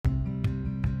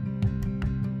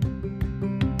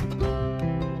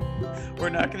we're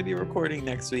not going to be recording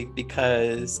next week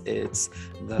because it's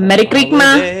the Merry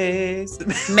holidays.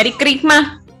 Merry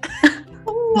Christmas.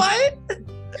 What?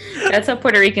 That's how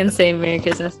Puerto Ricans say Merry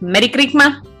Christmas. Merry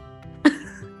Christmas.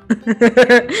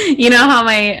 You know how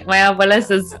my abuela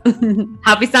says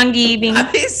Happy Thanksgiving.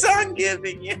 Happy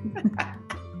Thanksgiving. Yeah.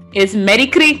 It's Merry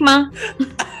Christmas.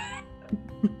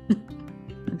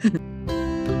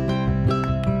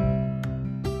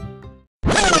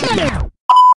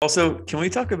 Also, can we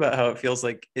talk about how it feels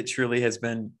like it truly has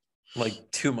been like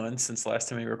 2 months since last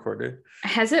time we recorded?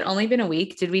 Has it only been a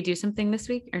week? Did we do something this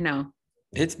week or no?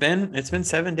 It's been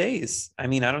 7 days. I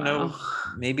mean, I don't know. Wow.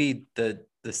 Maybe the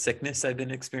sickness I've been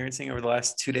experiencing over the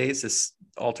last 2 days has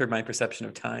altered my perception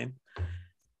of time,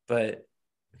 but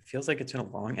it feels like it's been a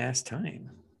long ass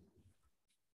time.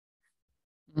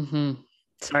 Mm-hmm.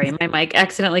 Sorry, my mic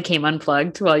accidentally came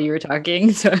unplugged while you were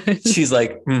talking. So She's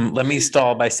like, let me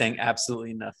stall by saying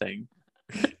absolutely nothing.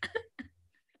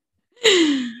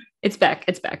 It's back.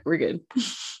 We're good.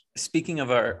 Speaking of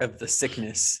the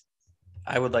sickness,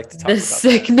 I would like to talk The about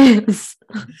sickness.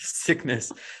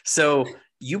 sickness. So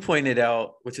you pointed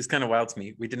out, which is kind of wild to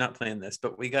me. We did not plan this,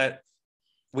 but we've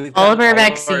All of our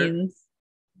vaccines.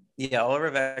 All of our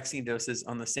vaccine doses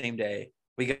on the same day.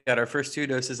 We got our first 2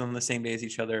 doses on the same day as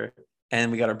each other,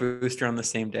 and we got our booster on the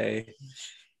same day.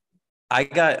 I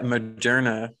got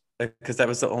Moderna because that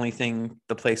was the only thing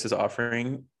the place was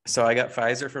offering. So I got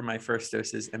Pfizer for my first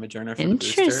doses and Moderna for the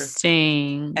booster.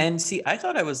 Interesting. And see, I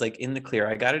thought I was like in the clear.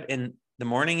 I got it in the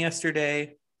morning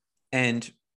yesterday, and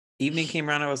evening came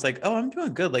around. I was like, oh, I'm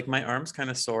doing good. Like my arm's kind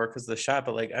of sore because of the shot,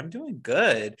 but like I'm doing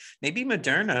good. Maybe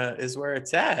Moderna is where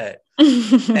it's at.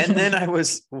 And then I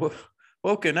was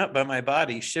woken up by my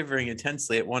body shivering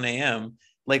intensely at 1 a.m.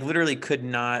 Like literally could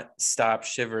not stop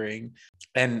shivering.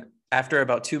 And after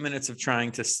about 2 minutes of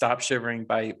trying to stop shivering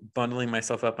by bundling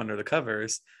myself up under the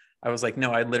covers, I was like,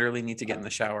 no, I literally need to get in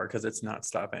the shower because it's not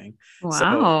stopping. Wow.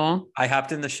 So I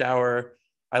hopped in the shower.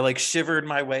 I like shivered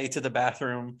my way to the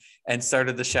bathroom and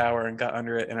started the shower and got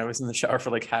under it. And I was in the shower for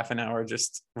like half an hour,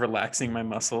 just relaxing my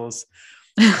muscles.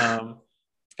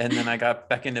 And then I got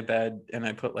back into bed and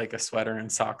I put like a sweater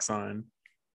and socks on.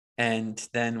 And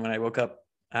then when I woke up,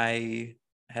 I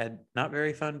had not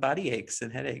very fun body aches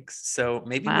and headaches. So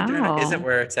maybe Moderna isn't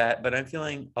where it's at, but I'm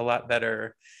feeling a lot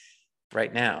better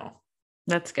right now.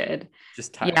 That's good.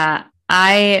 Just tired. Yeah.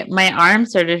 My arm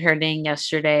started hurting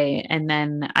yesterday and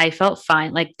then I felt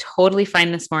fine, like totally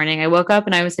fine this morning. I woke up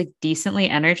and I was like decently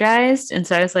energized. And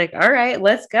so I was like, all right,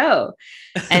 let's go.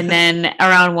 And then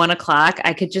around 1 o'clock,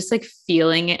 I could just like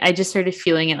feeling it. I just started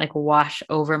feeling it like wash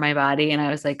over my body. And I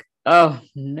was like, oh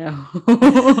no,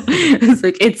 it's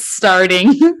like, it's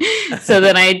starting. So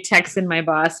then I texted my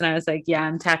boss and I was like, yeah,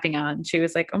 I'm tapping out. And she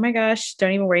was like, oh my gosh,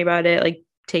 don't even worry about it. Like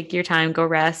take your time, go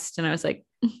rest. And I was like,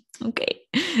 okay.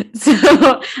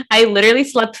 So I literally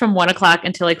slept from 1 o'clock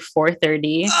until like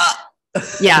 4:30.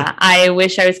 Yeah. I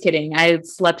wish I was kidding. I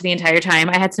slept the entire time.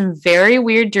 I had some very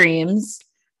weird dreams.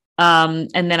 And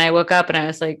then I woke up and I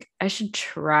was like, I should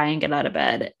try and get out of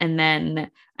bed. And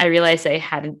then I realized I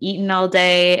hadn't eaten all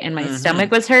day and my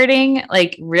stomach was hurting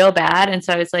like real bad. And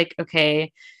so I was like,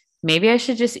 okay, maybe I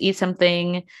should just eat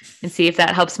something and see if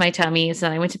that helps my tummy. So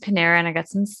I went to Panera and I got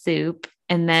some soup.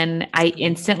 And then I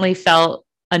instantly felt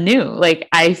anew. Like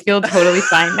I feel totally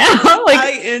fine now. Like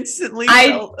I instantly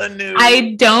felt anew.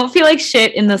 I don't feel like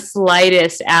shit in the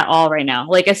slightest at all right now.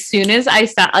 Like as soon as I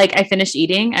stopped, like I finished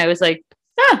eating, I was like,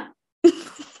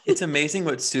 It's amazing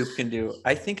what soup can do.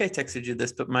 I think I texted you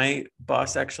this, but my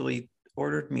boss actually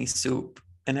ordered me soup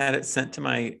and had it sent to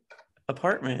my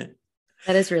apartment.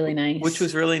 That is really nice. Which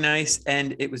was really nice.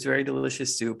 And it was very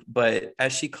delicious soup. But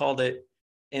as she called it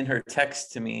in her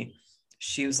text to me,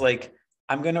 she was like,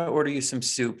 I'm going to order you some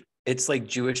soup. It's like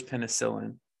Jewish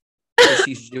penicillin. Because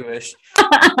she's Jewish.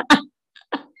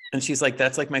 And she's like,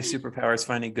 that's like my superpower is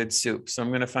finding good soup. So I'm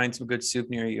going to find some good soup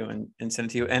near you and send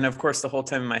it to you. And of course, the whole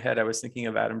time in my head, I was thinking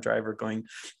of Adam Driver going,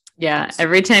 yeah,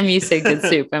 every time you say good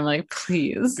soup, I'm like,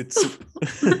 please. Good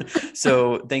soup.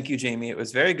 So thank you, Jamie. It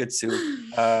was very good soup.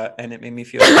 And it made me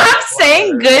feel. I'm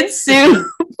saying good soup.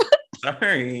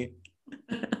 Sorry.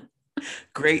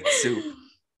 Great soup.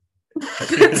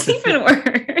 It's even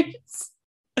worse.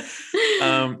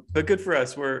 But good for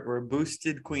us. We're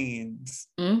boosted queens.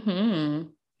 Mm-hmm.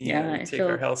 Yeah, we take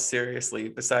our health seriously,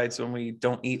 besides when we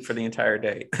don't eat for the entire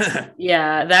day.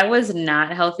 Yeah, that was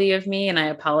not healthy of me, and I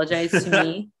apologize to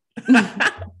me.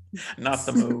 Not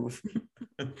the move.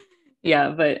 Yeah,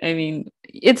 but I mean,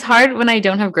 it's hard when I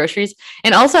don't have groceries.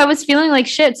 And also I was feeling like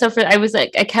shit. So I was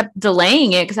like, I kept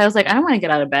delaying it because I was like, I don't want to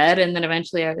get out of bed. And then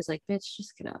eventually I was like, bitch,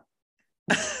 just get up.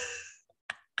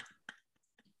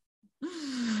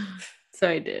 So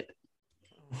I did.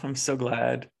 I'm so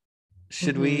glad.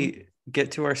 Should Mhm. we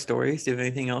get to our stories? Do you have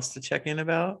anything else to check in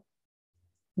about?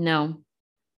 No.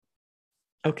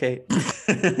 Okay.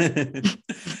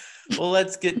 Well,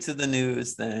 let's get to the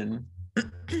news then.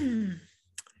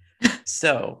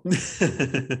 So,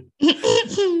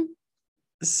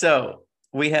 so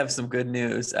we have some good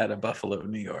news out of Buffalo,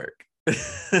 New York.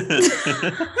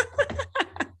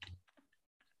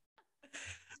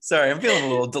 Sorry, I'm feeling a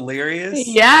little delirious.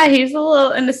 Yeah, he's a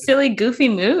little in a silly, goofy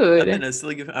mood.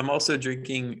 I'm also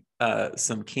drinking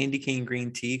some candy cane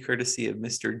green tea, courtesy of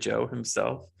Mr. Joe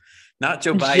himself. Not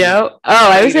Joe Biden. Joe.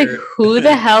 Oh, I was like, Trader. who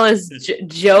the hell is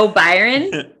Joe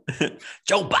Byron?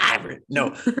 Joe Byron.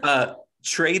 No,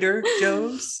 Trader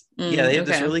Joe's. Yeah, they have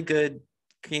this Okay. really good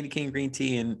candy cane green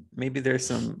tea, and maybe there's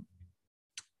some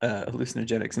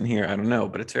hallucinogenics in here. I don't know,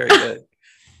 but it's very good.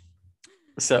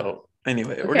 So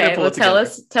anyway, we're gonna Okay. pull Well, it together.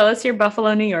 tell us your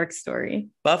Buffalo, New York story.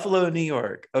 Buffalo, New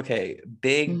York. Okay,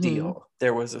 big Mhm. deal.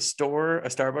 There was a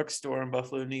Starbucks store in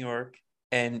Buffalo, New York,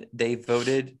 and they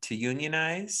voted to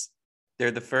unionize.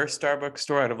 They're the first Starbucks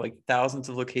store out of like thousands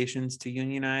of locations to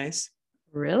unionize.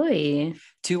 Really?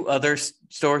 Two other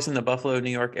stores in the Buffalo,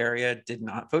 New York area did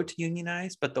not vote to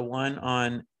unionize, but the one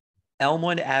on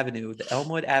Elmwood Avenue, the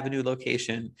Elmwood Avenue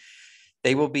location,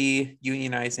 they will be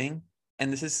unionizing.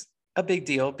 And this is a big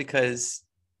deal because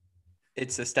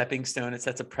it's a stepping stone. It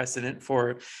sets a precedent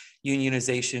for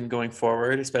unionization going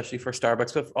forward, especially for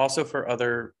Starbucks, but also for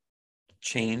other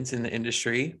chains in the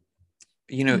industry.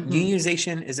 You know,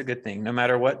 unionization is a good thing, no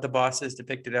matter what the boss is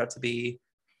depicted out to be.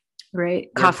 Right.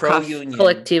 We're Cough, cough. pro-union.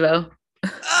 Collectivo.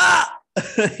 Ah!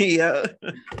 Yeah.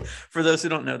 For those who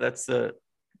don't know, that's the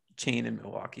chain in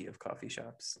Milwaukee of coffee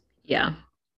shops. Yeah.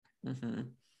 Mm-hmm.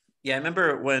 Yeah, I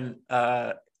remember when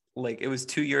like it was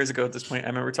 2 years ago at this point. I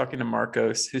remember talking to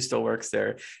Marcos, who still works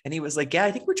there, and he was like, "Yeah,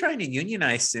 I think we're trying to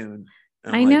unionize soon."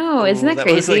 And I'm I like, know. Isn't "Oh, that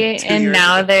was crazy? like 2 And years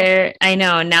now ago." I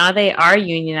know, now they are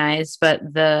unionized, but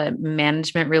the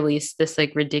management released this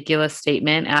like ridiculous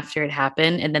statement after it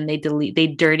happened. And then they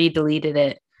dirty deleted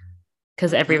it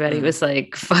because everybody was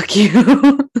like, fuck you.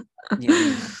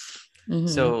 Yeah. Mhm.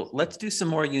 So let's do some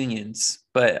more unions.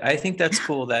 But I think that's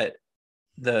cool that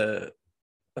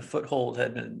a foothold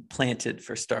had been planted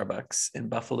for Starbucks in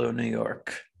Buffalo, New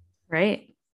York.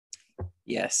 Right.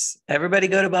 Yes. Everybody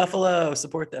go to Buffalo,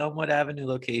 support the Elmwood Avenue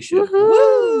location. Woohoo!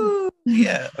 Woo!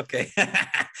 Yeah. Okay.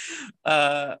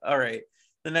 All right.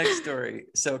 The next story.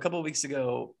 So a couple of weeks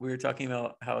ago, we were talking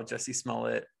about how Jussie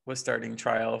Smollett was starting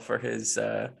trial for his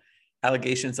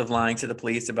allegations of lying to the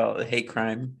police about a hate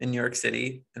crime in New York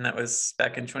City. And that was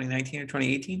back in 2019 or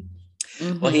 2018.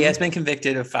 Well, he has been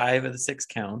convicted of 5 of the 6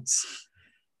 counts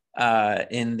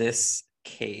in this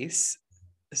case.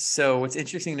 So what's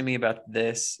interesting to me about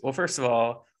this, well, first of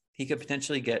all, he could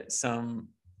potentially get some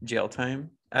jail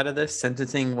time out of this.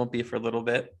 Sentencing won't be for a little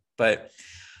bit, but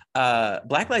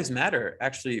Black Lives Matter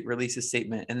actually released a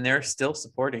statement and they're still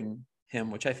supporting him,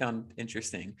 which I found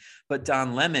interesting. But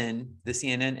Don Lemon, the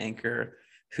CNN anchor,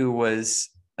 who was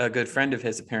a good friend of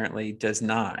his, apparently does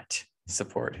not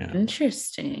support him.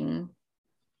 Interesting.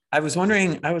 I was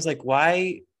wondering, I was like,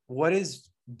 why, what is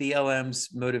BLM's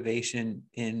motivation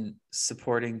in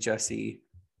supporting Jussie,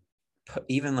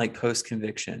 even like post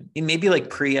conviction? Maybe like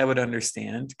pre, I would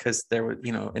understand because there were,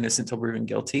 innocent till proven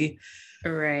guilty.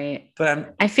 Right.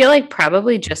 But I feel like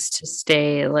probably just to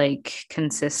stay like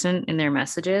consistent in their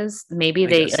messages. Maybe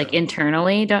they like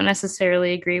internally don't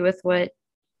necessarily agree with what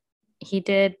he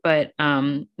did, but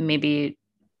maybe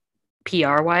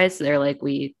PR wise, they're like,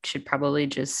 we should probably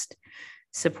just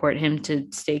support him to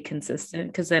stay consistent.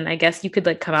 Because then I guess you could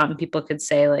like come out and people could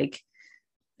say like,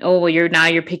 oh, well,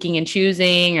 you're picking and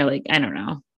choosing, or like, I don't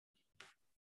know.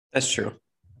 That's true.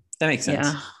 That makes sense.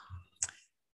 Yeah.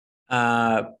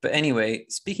 But anyway,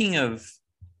 speaking of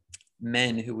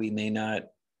men who we may not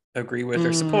agree with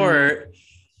or support,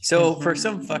 so for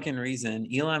some fucking reason,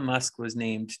 Elon Musk was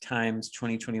named Time's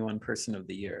 2021 Person of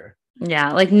the Year.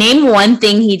 Yeah, like name one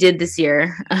thing he did this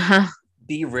year.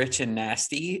 Be rich and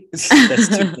nasty. That's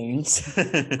 2 things.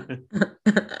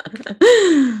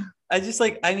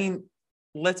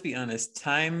 Let's be honest.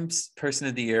 Time's Person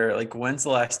of the Year, like when's the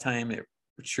last time it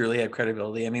truly had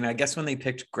credibility? I mean, I guess when they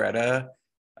picked Greta,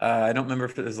 I don't remember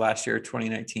if it was last year or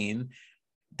 2019.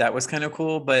 That was kind of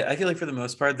cool, but I feel like for the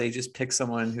most part, they just pick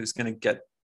someone who's going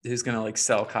to like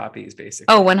sell copies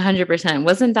basically. Oh, 100%.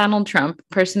 Wasn't Donald Trump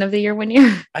Person of the Year 1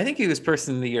 year? I think he was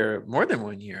Person of the Year more than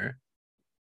 1 year.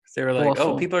 They were like,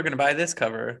 awful. Oh, people are going to buy this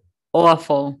cover.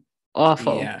 Awful.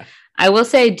 Yeah. I will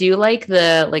say I do like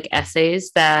the like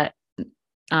essays that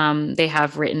they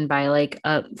have written by like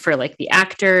for like the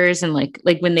actors and like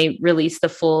when they release the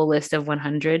full list of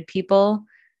 100 people.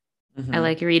 I Mhm.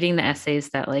 like reading the essays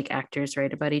that like actors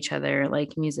write about each other,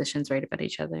 like musicians write about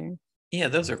each other. Yeah,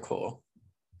 those are cool.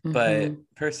 But Mhm.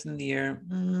 person of the year,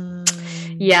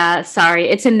 Yeah, sorry.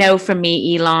 It's a no from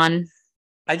me, Elon.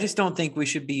 I just don't think we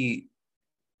should be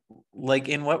like,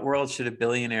 in what world should a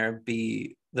billionaire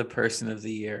be the person of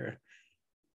the year?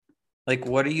 Like,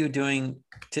 what are you doing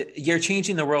you're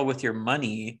changing the world with your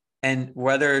money, and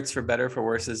whether it's for better or for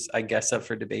worse is, I guess, up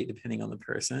for debate depending on the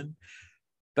person.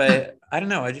 But I don't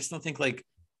know. I just don't think like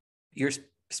you're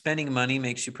spending money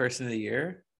makes you person of the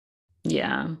year.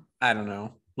 Yeah. I don't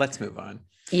know. Let's move on.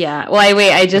 Yeah. Well,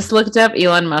 I just looked up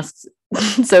Elon Musk's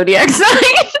zodiac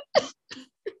sign.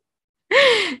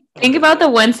 What Think is about it? the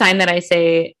one sign that I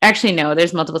say. Actually, no,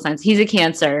 there's multiple signs. He's a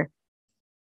Cancer.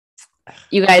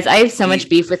 You guys, I have so much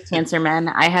beef with Cancer men.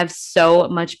 I have so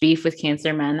much beef with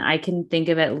Cancer men. I can think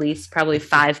of at least probably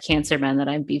 5 Cancer men that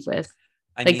I have beef with.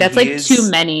 I Like mean, that's he like too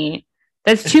is. many.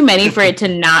 That's too many for it to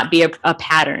not be a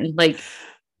pattern. Like,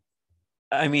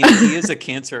 I mean, he is a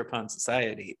cancer upon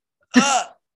society.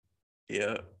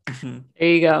 Yeah. there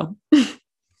you go.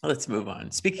 Let's move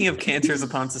on. Speaking of cancers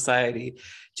upon society,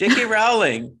 J.K.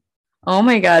 Rowling. Oh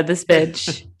my God, this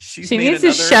bitch. She's She made needs to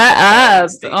another shut appalling up. Oh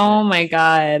statement. my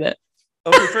God.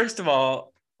 Okay, first of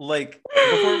all, like,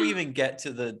 before we even get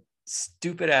to the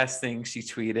stupid ass thing she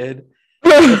tweeted,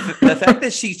 the fact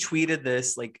that she tweeted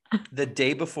this like the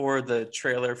day before the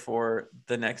trailer for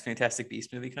the next Fantastic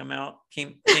Beast movie came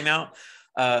out,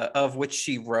 of which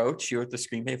she wrote the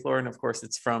screenplay for, and of course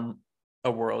it's from a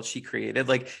world she created.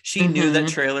 Like, she knew that Mhm.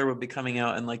 trailer would be coming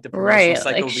out and like the promotional Right.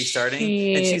 cycle Like would be starting,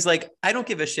 and she's like, I don't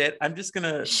give a shit. I'm just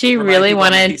gonna she remind really people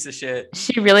I'm a wanted piece of shit.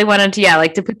 she really wanted to, yeah,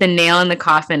 like to put the nail in the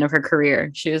coffin of her career.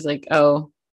 She was like,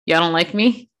 oh, y'all don't like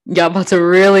me? Y'all about to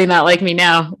really not like me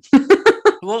now.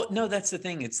 Well, no, that's the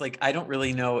thing. It's like, I don't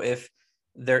really know if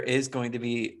there is going to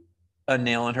be a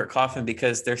nail in her coffin,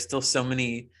 because there's still so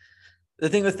many. The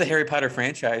thing with the Harry Potter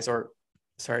franchise, or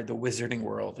sorry, the Wizarding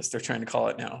World, as they're trying to call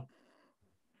it now,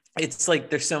 it's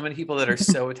like there's so many people that are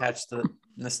so attached to the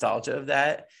nostalgia of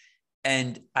that.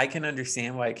 And I can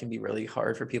understand why it can be really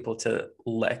hard for people to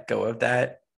let go of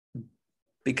that,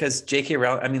 because J.K.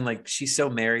 Rowling, I mean, like, she's so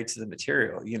married to the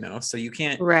material, so you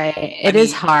can't. Right. I It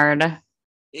is mean, hard.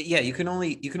 yeah, you can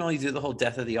only do the whole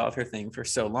death of the author thing for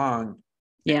so long.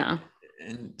 Yeah.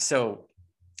 And so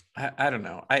I don't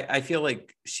know. I feel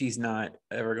like she's not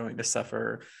ever going to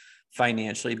suffer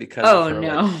financially because of Oh her like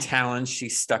no. talents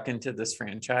she's stuck into this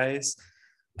franchise.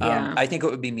 Yeah. I think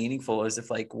what would be meaningful is if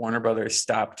like Warner Brothers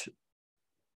stopped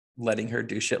letting her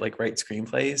do shit like write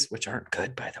screenplays, which aren't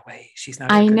good, by the way. She's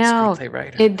not a I good know. screenplay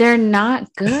writer. They're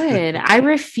not good. I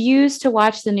refuse to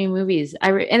watch the new movies.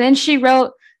 And then she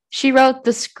wrote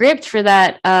the script for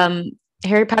that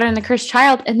Harry Potter and the Cursed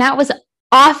Child, and that was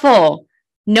awful.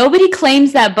 Nobody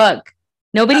claims that book.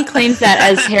 Nobody claims that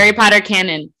as Harry Potter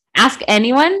canon. Ask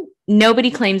anyone,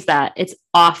 nobody claims that. It's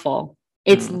awful.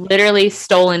 It's literally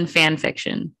stolen fan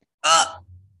fiction.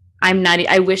 I'm not,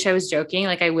 I wish I was joking.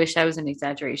 Like, I wish that was an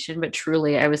exaggeration, but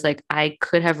truly, I was like, I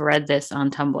could have read this on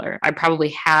Tumblr. I probably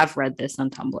have read this on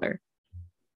Tumblr.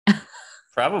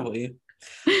 Probably.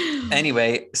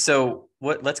 Anyway, so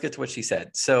let's get to what she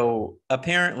said. So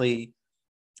apparently,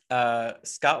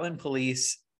 Scotland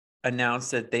police announced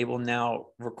that they will now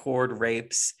record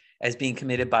rapes as being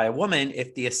committed by a woman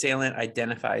if the assailant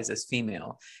identifies as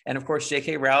female. And of course,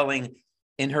 J.K. Rowling,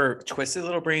 in her twisted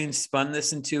little brain, spun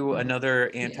this into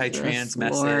another anti-trans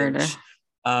message.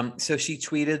 So she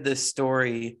tweeted this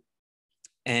story,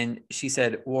 and she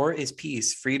said, "War is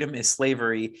peace, freedom is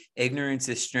slavery, ignorance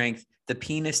is strength. The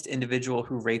penest individual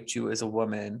who raped you is a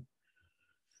woman."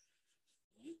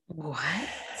 What?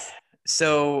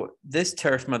 So this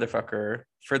TERF motherfucker,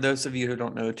 for those of you who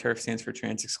don't know, TERF stands for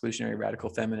Trans Exclusionary Radical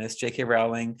Feminist. J.K.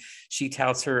 Rowling, she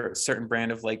touts her certain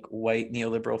brand of like white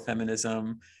neoliberal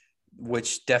feminism,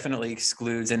 which definitely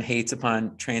excludes and hates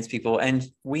upon trans people. And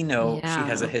we know she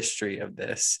has a history of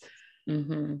this.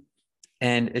 Mm-hmm.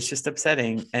 And it's just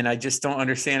upsetting. And I just don't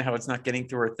understand how it's not getting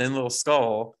through her thin little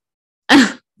skull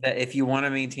that if you want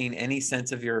to maintain any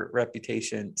sense of your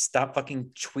reputation, stop fucking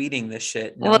tweeting this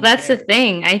shit. Well, that's the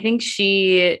thing. I think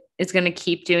she is going to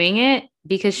keep doing it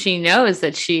because she knows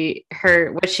that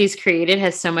what she's created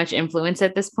has so much influence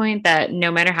at this point that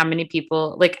no matter how many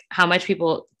people, like how much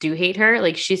people do hate her,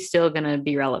 like she's still going to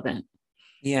be relevant.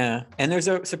 Yeah. And there's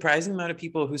a surprising amount of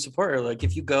people who support her. Like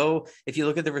if you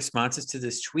look at the responses to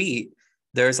this tweet,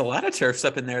 there's a lot of TERFs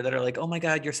up in there that are like, "Oh my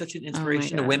God, you're such an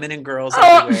inspiration to women and girls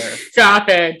everywhere." Stop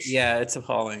it. Yeah, it's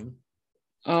appalling.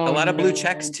 Oh, a lot of blue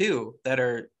checks too that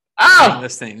are Oh,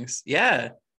 those things. Yeah.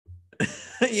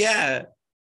 Yeah.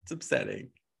 It's upsetting.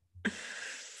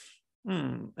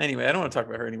 Anyway, I don't want to talk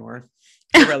about her anymore.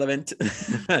 Irrelevant.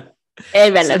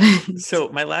 irrelevant. So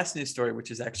my last news story,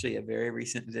 which is actually a very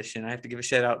recent addition, I have to give a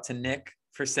shout out to Nick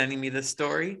for sending me this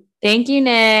story. Thank you,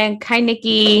 Nick. Hi,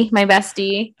 Nikki, my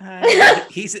bestie.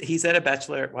 He's at a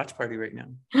bachelor watch party right now.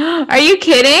 Are you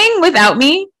kidding? Without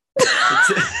me?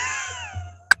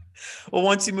 Well,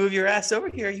 once you move your ass over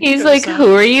here, he's like,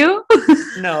 who are you?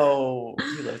 No,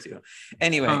 he loves you.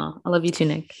 Anyway, I love you too,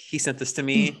 Nick. He sent this to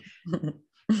me.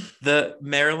 The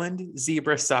Maryland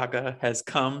zebra saga has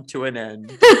come to an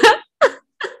end.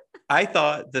 I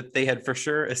thought that they had for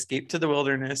sure escaped to the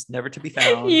wilderness, never to be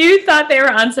found. You thought they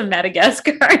were on some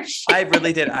Madagascar shit. I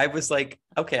really did. I was like,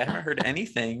 okay, I haven't heard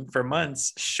anything for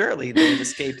months. Surely they have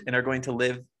escaped and are going to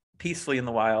live peacefully in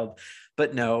the wild.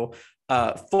 But no,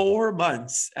 4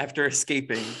 months after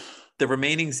escaping, the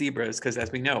remaining zebras, because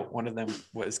as we know, one of them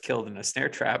was killed in a snare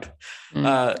trap.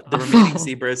 The remaining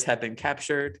zebras have been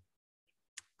captured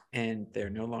and they're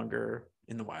no longer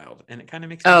in the wild. And it kind of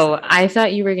makes me sad. I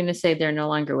thought you were going to say they're no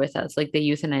longer with us. Like they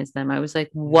euthanized them. I was like,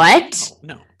 what?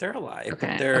 No, they're alive.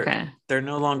 Okay, They're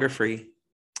no longer free.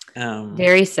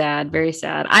 Very sad. Very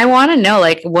sad. I want to know,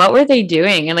 like, what were they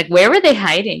doing? And like, where were they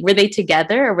hiding? Were they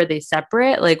together or were they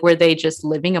separate? Like, were they just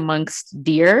living amongst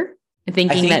deer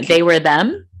thinking that they were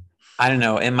them? I don't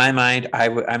know. In my mind,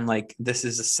 I'm like, this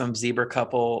is some zebra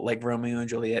couple, like Romeo and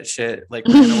Juliet shit, like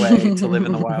ran away to live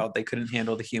in the wild. They couldn't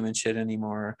handle the human shit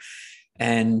anymore.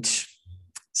 And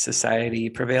society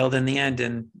prevailed in the end.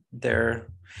 And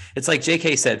it's like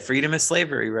JK said, freedom is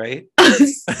slavery, right?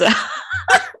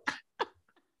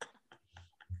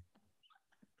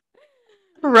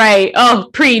 Right. Oh,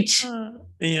 preach.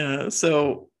 Yeah.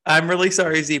 So I'm really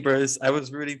sorry, zebras. I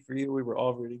was rooting for you. We were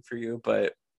all rooting for you,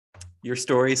 but your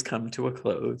stories come to a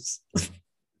close.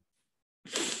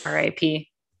 R.I.P.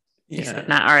 Yeah.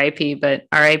 Not R.I.P., but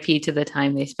R.I.P. to the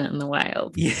time they spent in the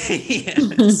wild.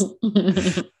 Yes.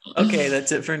 Okay,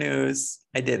 that's it for news.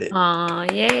 I did it.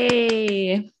 Aw,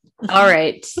 yay. All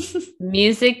right.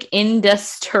 Music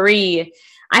industry.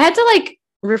 I had to like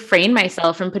refrain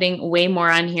myself from putting way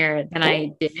more on here than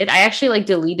I did. I actually like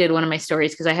deleted one of my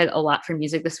stories because I had a lot for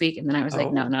music this week. And then I was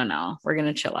like, no, we're going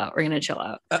to chill out.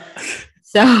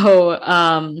 So,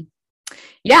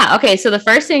 yeah. Okay. So the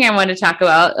first thing I want to talk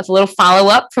about, a little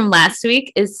follow-up from last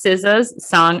week, is SZA's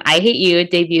song "I Hate You"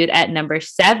 debuted at number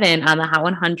 7 on the Hot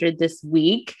 100 this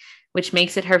week, which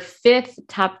makes it her 5th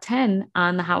top 10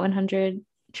 on the Hot 100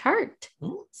 chart.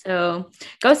 So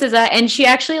go SZA. And she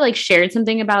actually like shared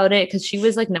something about it because she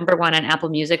was like number 1 on Apple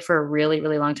Music for a really,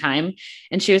 really long time.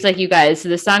 And she was like, you guys, so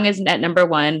the song is at number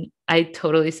 1. I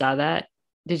totally saw that.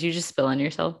 Did you just spill on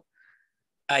yourself?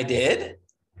 I did.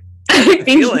 I didn't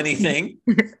feel anything.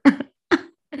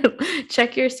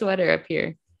 Check your sweater up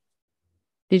here.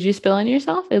 Did you spill on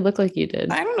yourself? It looked like you did.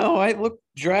 I don't know. I look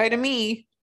dry to me.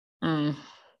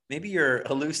 Maybe you're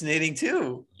hallucinating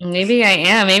too. Maybe I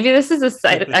am. Maybe this is a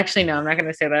side. Actually, no, I'm not going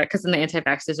to say that because then the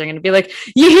anti-vaxxers are going to be like,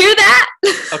 you hear that?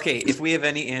 Okay, if we have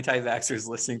any anti-vaxxers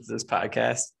listening to this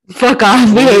podcast, fuck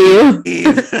off. We hate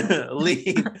you.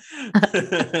 Leave.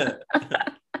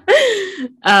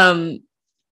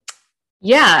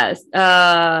 Yeah.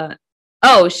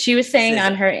 She was saying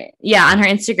on her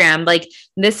Instagram, like,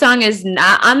 this song is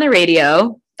not on the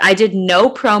radio. I did no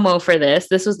promo for this.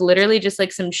 This was literally just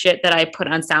like some shit that I put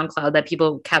on SoundCloud that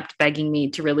people kept begging me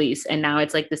to release. And now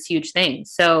it's like this huge thing.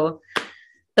 So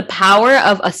the power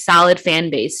of a solid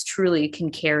fan base truly can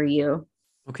carry you.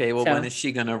 Okay. Well, when is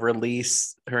she going to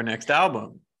release her next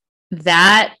album?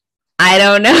 That I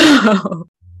don't know.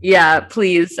 Yeah,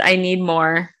 please. I need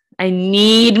more.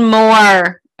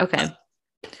 Okay.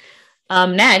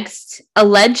 Next,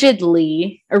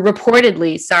 reportedly,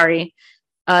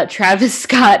 Travis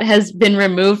Scott has been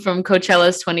removed from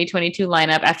Coachella's 2022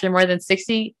 lineup after more than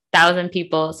 60,000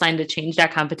 people signed a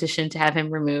Change.com petition to have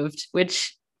him removed,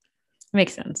 which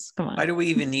makes sense. Come on. Why do we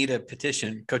even need a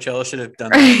petition? Coachella should have done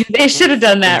that. They should have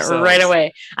done that right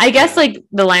away. I guess like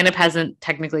the lineup hasn't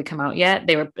technically come out yet.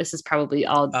 This is probably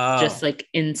all just like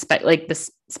the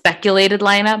speculated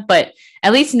lineup, but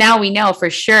at least now we know for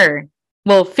sure.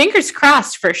 Well, fingers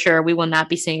crossed for sure we will not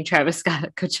be seeing Travis Scott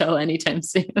at Coachella anytime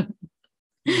soon.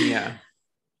 Yeah.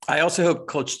 I also hope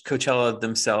Coachella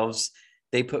themselves,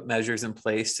 they put measures in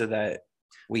place so that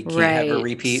we can't have a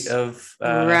repeat of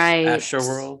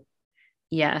Astroworld.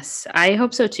 Yes, I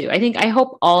hope so too. I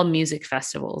hope all music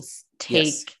festivals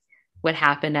take what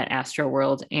happened at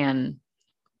Astroworld and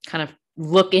kind of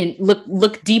look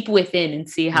deep within and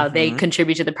see how they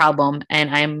contribute to the problem.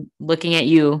 And I'm looking at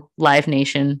you, Live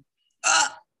Nation.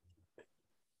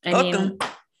 I mean,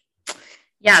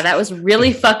 Yeah, that was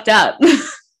really fucked up.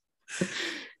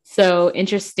 So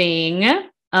interesting.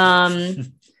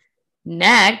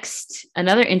 Next,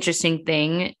 another interesting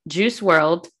thing, Juice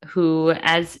World, who,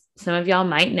 as some of y'all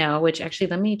might know, which actually,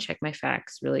 let me check my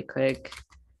facts really quick.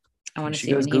 I want to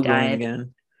see when he Googling died.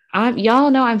 again. Y'all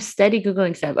know I'm steady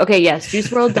Googling stuff. Okay, yes,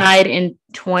 Juice World died in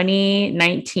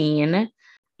 2019.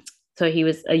 So he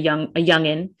was a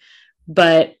youngin',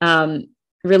 but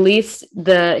released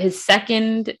his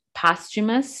second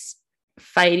posthumous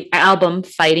album,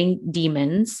 Fighting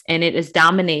Demons, and it is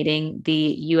dominating the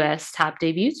US top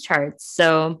debuts charts.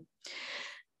 So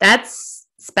that's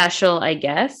special, I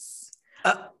guess.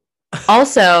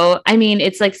 Also, I mean,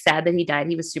 it's like sad that he died.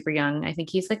 He was super young. I think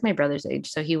he's like my brother's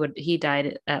age. So he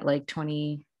died at like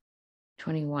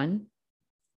 2021.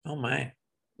 Oh my.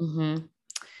 Mm-hmm.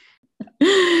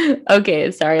 Okay,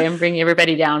 sorry, I'm bringing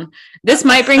everybody down. This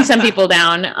might bring some people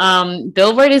down.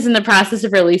 Billboard is in the process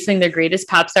of releasing their greatest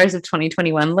pop stars of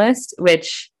 2021 list,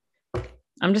 which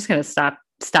I'm just gonna stop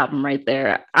them right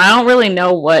there. I don't really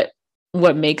know what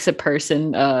makes a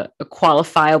person a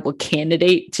qualifiable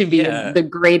candidate to be the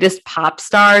greatest pop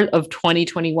star of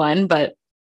 2021, but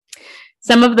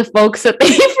some of the folks that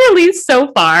they've released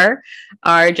so far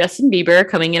are Justin Bieber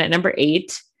coming in at number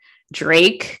 8.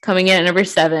 Drake coming in at number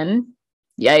 7.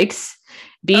 Yikes.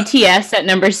 BTS at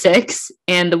number 6.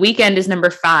 And The Weeknd is number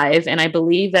 5. And I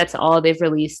believe that's all they've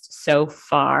released so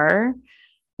far.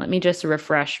 Let me just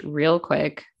refresh real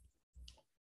quick.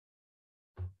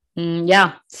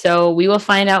 Yeah. So we will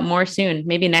find out more soon.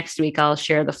 Maybe next week I'll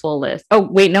share the full list. Oh,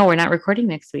 wait, no, we're not recording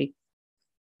next week.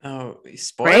 Oh,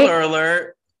 spoiler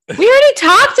alert. We already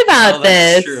talked about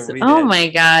this. Oh my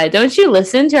God. Don't you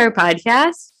listen to our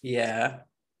podcast? Yeah.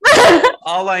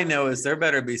 All I know is there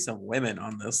better be some women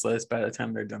on this list by the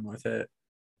time they're done with it.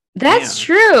 That's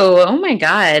true. Oh my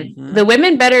God. Mm-hmm. The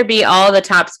women better be all the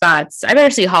top spots. I better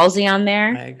see Halsey on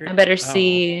there. I agree. I better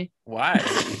see. Why?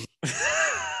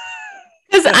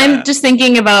 Because I'm just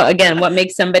thinking about, again, what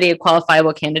makes somebody a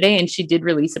qualifiable candidate. And she did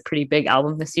release a pretty big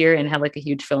album this year and had like a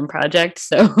huge film project.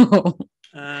 So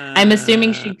I'm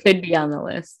assuming she could be on the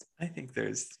list. I think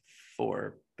there's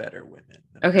 4 better women.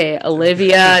 Okay,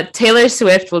 Olivia. Taylor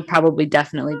Swift will probably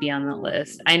definitely be on the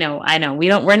list. I know.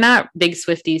 We're not big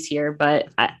Swifties here, but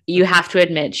you have to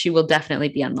admit she will definitely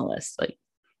be on the list. Like,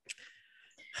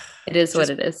 it is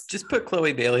what it is. Just put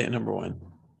Chloe Bailey at number 1.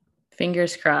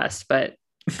 Fingers crossed, but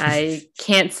I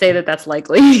can't say that that's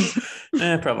likely.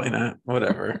 Probably not.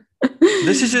 Whatever.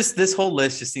 This whole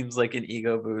list just seems like an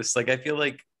ego boost. Like, I feel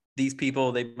like these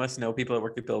people, they must know people that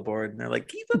work at Billboard, and they're like,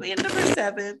 "Can you put me at number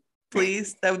 7?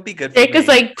 Please, that would be good." Drake is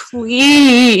like,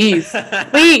 please.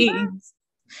 Drake's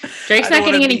not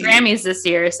getting any Grammys this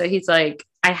year, so he's like,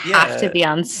 I have to be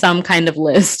on some kind of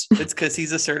list. It's because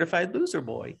he's a certified loser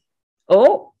boy.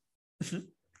 Oh,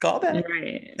 call back.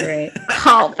 Right.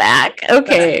 Call back.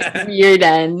 Okay, you're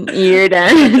done.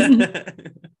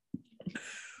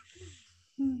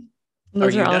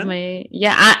 Those are all done? I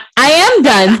am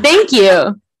done. Thank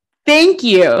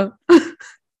you.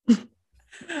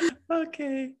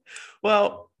 Okay.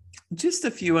 Well, just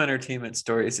a few entertainment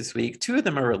stories this week. 2 of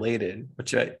them are related,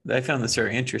 which I found this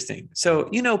very interesting. So,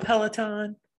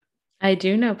 Peloton? I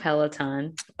do know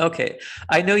Peloton. Okay.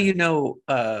 I know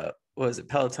was it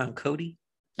Peloton Cody?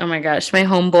 Oh my gosh, my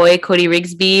homeboy, Cody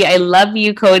Rigsby. I love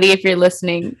you, Cody, if you're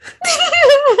listening.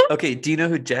 Okay. Do you know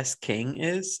who Jess King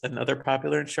is? Another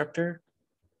popular instructor?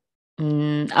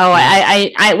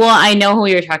 I know who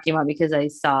you're talking about because I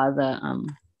saw the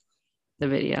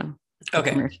video.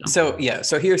 Okay. So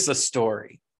here's the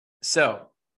story. So,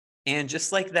 and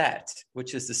Just Like That,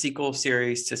 which is the sequel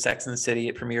series to Sex and the City,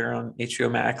 it premiered on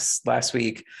HBO Max last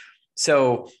week.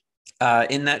 So,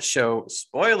 in that show,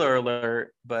 spoiler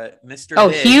alert, but Mr.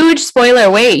 Big, huge spoiler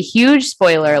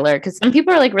alert, because some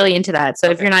people are like really into that.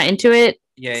 So if you're not into it,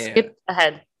 skip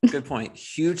ahead. Good point.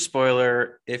 Huge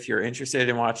spoiler. If you're interested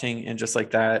in watching And Just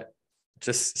Like That,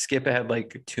 just skip ahead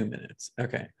like 2 minutes.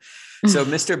 Okay. So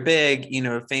Mr. Big,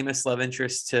 famous love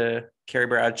interest to Carrie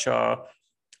Bradshaw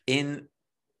in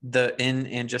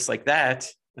And Just Like That.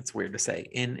 That's weird to say.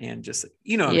 In And Just,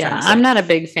 I'm not a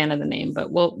big fan of the name,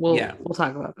 but we'll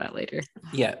talk about that later.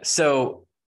 Yeah. So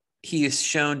he's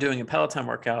shown doing a Peloton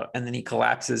workout and then he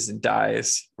collapses and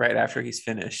dies right after he's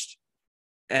finished.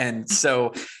 And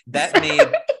so that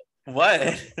made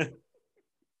what?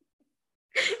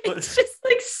 It's just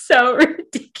like so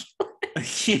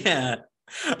ridiculous. Yeah.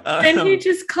 And he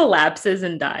just collapses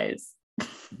and dies.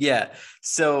 Yeah.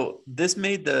 So this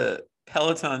made the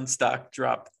Peloton stock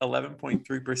drop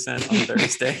 11.3% on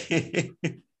Thursday.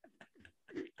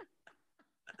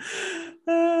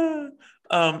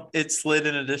 It slid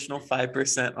an additional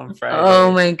 5% on Oh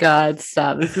Friday. my God,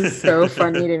 stop. This is so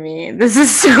funny to me. This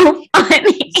is so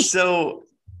funny. So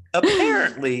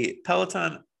apparently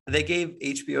Peloton, they gave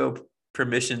HBO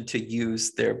permission to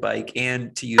use their bike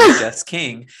and to use Jess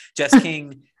King. Jess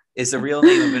King is the real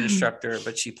name of an instructor,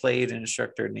 but she played an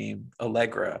instructor named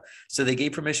Allegra. So they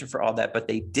gave permission for all that, but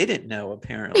they didn't know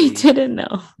apparently I didn't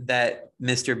know. that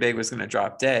Mr. Big was going to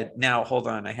drop dead. Now, hold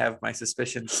on. I have my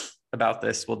suspicions about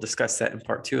this. We'll discuss that in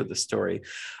part 2 of the story.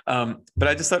 But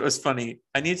I just thought it was funny.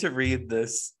 I need to read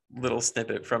this little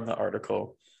snippet from the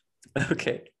article.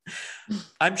 Okay.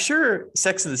 I'm sure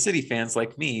Sex and the City fans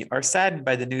like me are saddened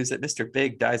by the news that Mr.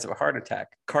 Big dies of a heart attack.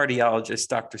 Cardiologist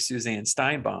Dr. Suzanne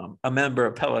Steinbaum, a member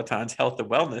of Peloton's Health and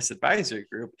Wellness Advisory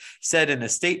Group, said in a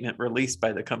statement released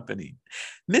by the company.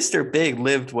 Mr. Big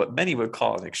lived what many would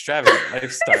call an extravagant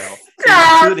lifestyle,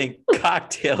 including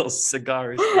cocktails,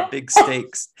 cigars, and big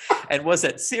steaks, and was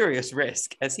at serious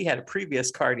risk as he had a previous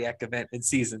cardiac event in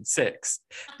season 6.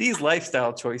 These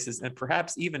lifestyle choices and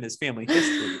perhaps even his family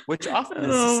history, which often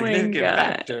is a significant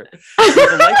factor, was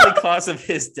the likely cause of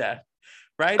his death.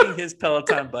 Riding his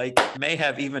Peloton bike may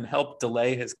have even helped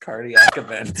delay his cardiac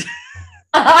event.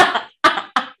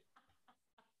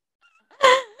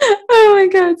 Oh my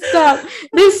God, stop.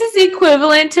 This is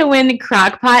equivalent to when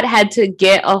Crockpot had to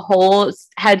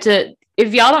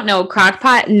if y'all don't know,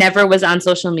 Crockpot never was on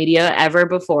social media ever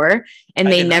before. And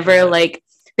they never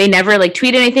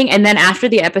tweeted anything. And then after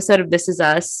the episode of This Is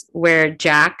Us, where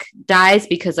Jack dies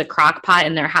because a crockpot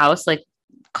in their house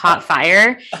caught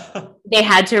fire, they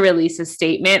had to release a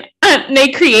statement.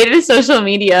 They created social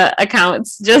media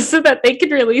accounts just so that they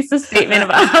could release a statement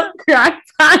about how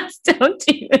crockpots don't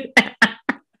do that.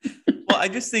 Well, I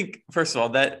just think, first of all,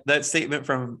 that statement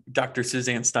from Dr.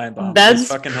 Suzanne Steinbaum is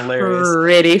fucking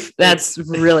hilarious. That's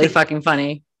really fucking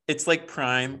funny. It's like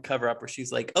prime cover up where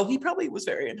she's like, oh, he probably was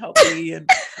very unhealthy. And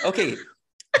okay,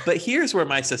 but here's where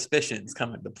my suspicions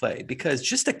come into play, because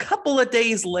just a couple of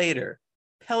days later,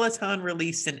 Peloton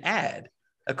released an ad,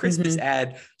 a Christmas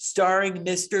ad starring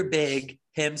Mr. Big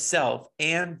himself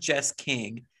and Jess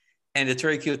King. And it's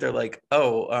very cute. They're like,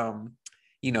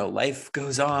 life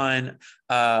goes on.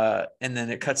 And then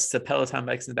it cuts to Peloton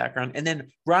bikes in the background. And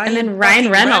then Ryan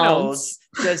Reynolds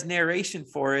does narration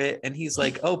for it. And he's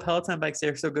like, oh, Peloton bikes,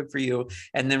 they're so good for you.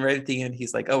 And then right at the end,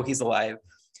 he's like, oh, he's alive.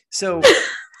 So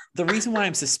the reason why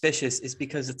I'm suspicious is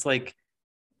because it's like,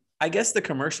 I guess the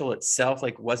commercial itself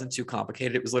wasn't too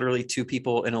complicated. It was literally 2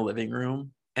 people in a living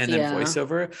room and then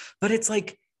voiceover. But it's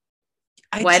like,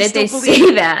 why did they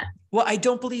say that? Well, I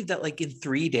don't believe that in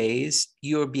 3 days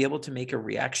you would be able to make a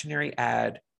reactionary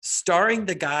ad starring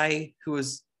the guy who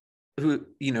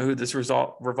this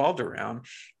result revolved around,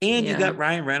 and you got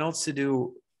Ryan Reynolds to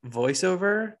do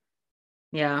voiceover.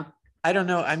 Yeah. I don't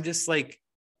know. I'm just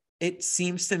it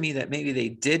seems to me that maybe they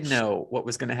did know what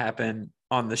was going to happen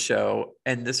on the show,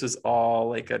 and this was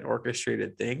all an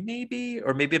orchestrated thing, maybe,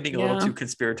 or maybe I'm being a little too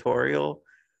conspiratorial.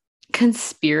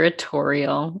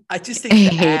 I just think I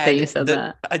hate that you said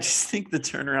that. I just think the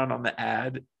turnaround on the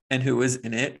ad and who was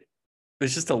in it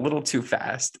was just a little too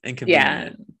fast and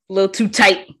convenient. Yeah, a little too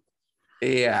tight.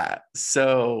 Yeah.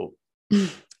 So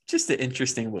just an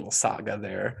interesting little saga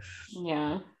there.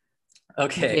 Yeah.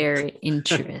 Okay. Very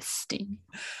interesting.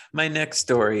 My next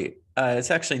story,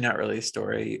 it's actually not really a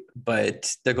story,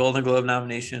 but the Golden Globe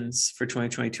nominations for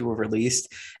 2022 were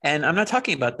released. And I'm not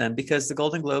talking about them because the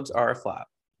Golden Globes are a flop.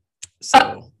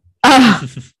 So I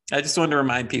just wanted to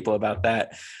remind people about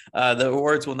that. The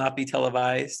awards will not be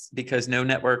televised because no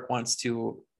network wants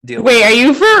to deal with it. Wait, are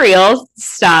you for real?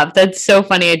 Stop. That's so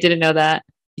funny. I didn't know that.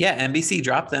 Yeah, NBC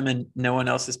dropped them and no one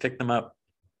else has picked them up.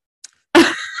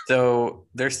 So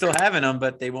they're still having them,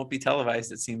 but they won't be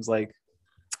televised, it seems like.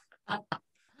 Oh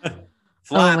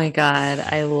my God.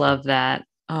 I love that.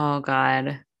 Oh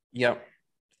God. Yep.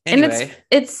 Anyway. And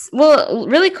it's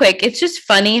really quick. It's just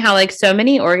funny how so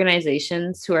many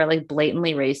organizations who are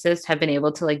blatantly racist have been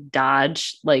able to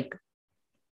dodge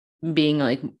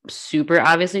being super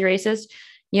obviously racist,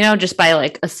 just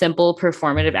by a simple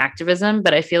performative activism.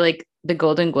 But I feel like the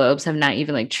Golden Globes have not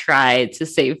even tried to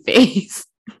save face.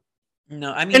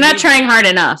 No, I mean, they're not trying hard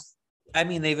enough. I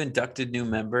mean, they've inducted new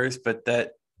members, but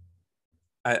that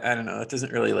I don't know. That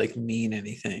doesn't really mean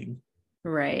anything.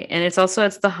 Right. And it's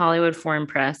the Hollywood Foreign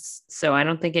Press. So I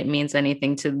don't think it means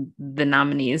anything to the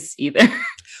nominees either.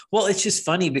 Well, it's just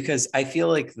funny because I feel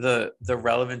like the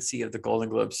relevancy of the Golden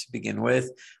Globes to begin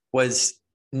with was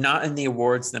not in the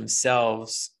awards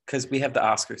themselves, because we have the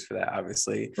Oscars for that,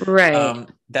 obviously. Right.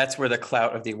 That's where the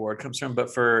clout of the award comes from.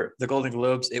 But for the Golden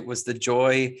Globes, it was the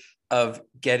joy of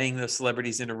getting the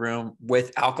celebrities in a room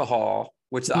with alcohol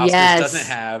which the Oscars doesn't Yes.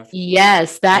 have.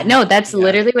 Yes. And That's yeah,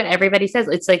 literally what everybody says.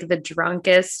 It's like the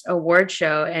drunkest award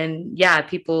show. And yeah,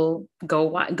 people go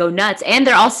nuts. And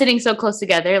they're all sitting so close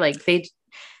together. Like they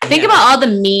think about yeah. all the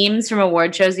memes from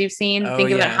award shows you've seen. Oh Think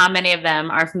about yeah. how many of them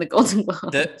are from the Golden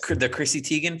Globes. The Chrissy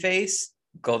Teigen face,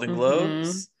 Golden Mm-hmm.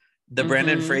 Globes, the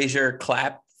Brendan Mm-hmm. Fraser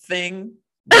clap thing,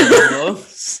 Golden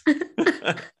Globes.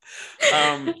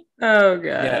 um, Oh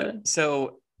yeah. God.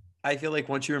 So I feel like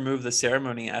once you remove the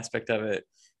ceremony aspect of it,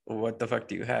 what the fuck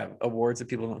do you have? Awards that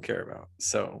people don't care about.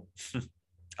 So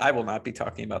I will not be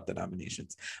talking about the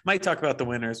nominations. Might talk about the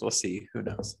winners. We'll see. Who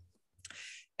knows?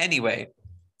 Anyway,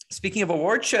 speaking of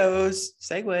award shows,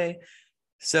 segue.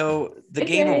 So Okay. The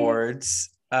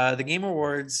Game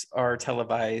Awards are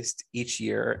televised each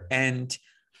year, and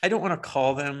I don't want to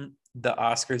call them the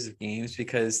Oscars of games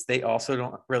because they also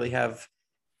don't really have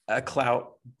a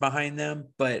clout behind them.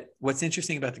 But what's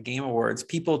interesting about the Game Awards,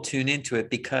 people tune into it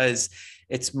because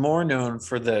it's more known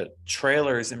for the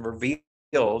trailers and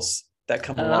reveals that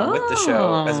come along with the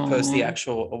show as opposed to the Oh.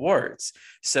 actual awards.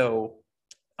 So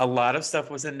a lot of stuff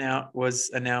was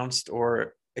announced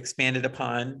or expanded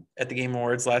upon at the Game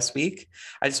Awards last week.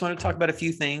 I just want to talk about a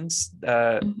few things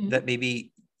Mhm. that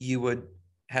maybe you would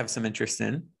have some interest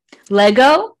in.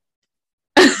 Lego?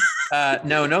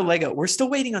 No Lego. We're still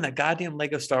waiting on that goddamn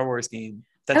Lego Star Wars game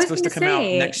I that's was supposed going to to come out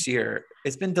say, next year.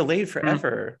 It's been delayed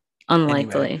forever. Anyway,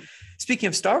 unlikely. speaking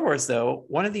of Star Wars, though,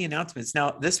 one of the announcements,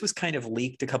 now this was kind of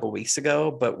leaked a couple weeks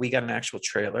ago, but we got an actual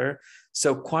trailer.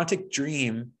 So Quantic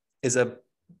Dream is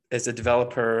a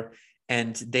developer,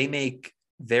 and they make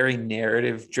very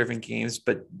narrative driven games,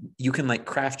 but you can like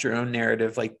craft your own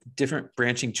narrative, like different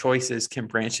branching choices can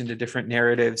branch into different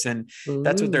narratives. And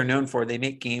that's what they're Ooh. known for. They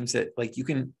make games that like you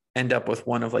can end up with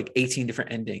one of like 18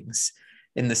 different endings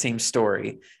in the same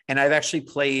story. And I've actually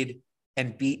played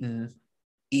and beaten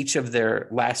each of their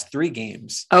last 3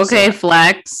 games. Okay, So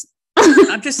flex.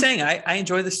 I'm just saying, I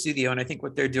enjoy the studio, and I think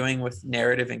what they're doing with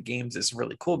narrative and games is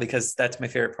really cool because that's my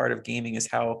favorite part of gaming is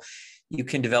how you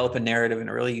can develop a narrative in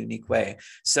a really unique way.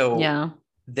 So Yeah.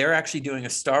 they're actually doing a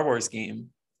Star Wars game,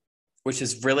 which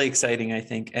is really exciting, I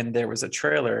think. And there was a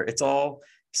trailer. It's all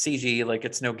CG, like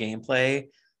it's no gameplay,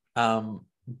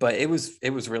 but it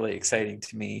was really exciting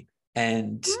to me.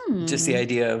 And just the Hmm.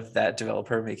 idea of that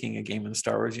developer making a game in the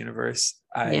Star Wars universe,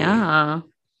 Yeah.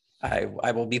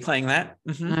 I will be playing that.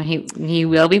 Mhm. He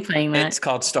will be playing that. It's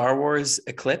called Star Wars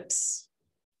Eclipse,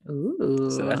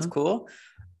 so that's Ooh. cool.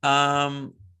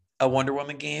 Um, a Wonder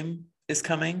Woman game is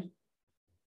coming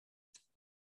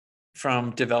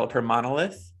from developer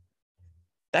Monolith.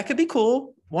 That could be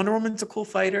cool. Wonder Woman's a cool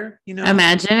fighter, you know.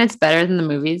 Imagine it's better than the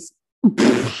movies.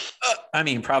 I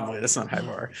mean, probably that's not high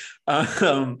bar,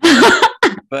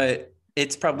 but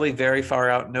it's probably very far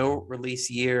out. No release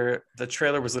year. The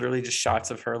trailer was literally just shots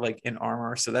of her like in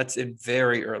armor, so that's in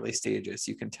very early stages.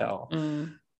 You can tell.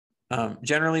 Mm.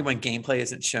 Generally, when gameplay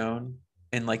isn't shown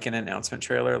in like an announcement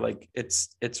trailer, like it's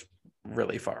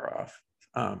really far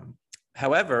off.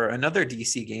 However, another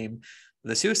DC game,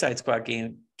 the Suicide Squad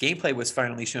gameplay was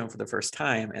finally shown for the first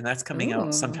time, and that's coming out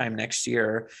Ooh. sometime next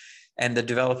year. And the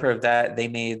developer of that, they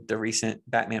made the recent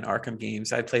Batman Arkham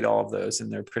games. I played all of those,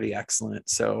 and they're pretty excellent.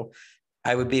 So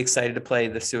I would be excited to play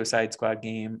the Suicide Squad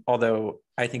game, although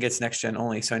I think it's next gen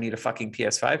only, so I need a fucking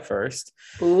PS5 first.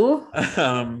 Ooh.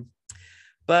 Um,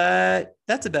 but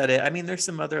that's about it. I mean, there's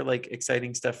some other like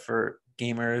exciting stuff for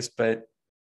gamers, but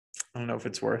I don't know if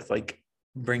it's worth like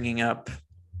bringing up.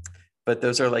 But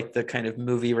those are like the kind of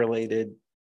movie related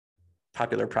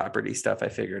popular property stuff I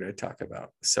figured I'd talk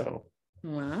about. So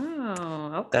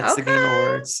Wow. that's the Game Okay.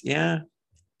 Awards. Yeah.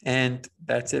 And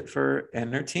that's it for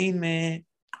entertainment.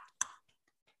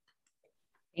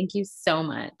 Thank you so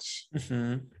much.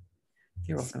 Mhm.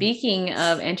 You're welcome. Speaking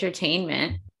of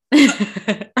entertainment,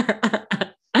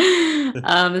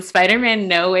 the Spider-Man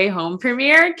No Way Home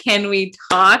premiere. Can we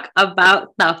talk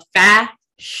about the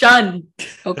fashion?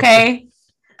 Okay.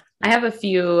 I have a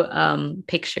few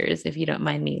pictures if you don't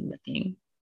mind me looking.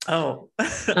 Oh,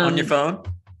 on your phone?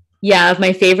 Yeah, of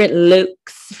my favorite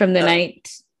looks from the night.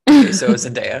 Okay, so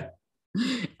Zendaya.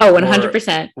 Oh,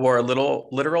 100%. Wore a little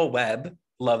literal web.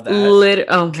 Love that.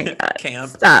 Oh my God.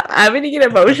 Camp. Stop. I'm going to get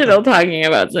emotional talking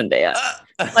about Zendaya.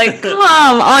 Like, come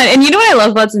on. And you know what I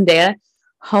love about Zendaya?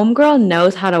 Homegirl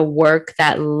knows how to work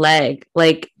that leg.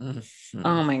 Like,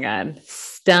 oh my God.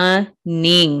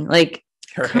 Stunning. Like,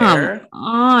 her come hair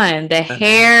on. The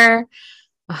hair.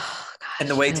 Oh, gosh, and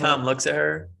the way Tom looks at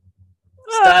her.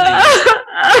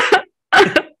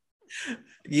 Stunning.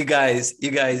 You guys,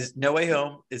 No Way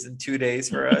Home is in 2 days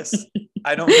for us.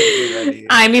 I don't think we're ready.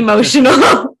 I'm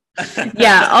emotional.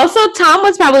 Yeah. Also, Tom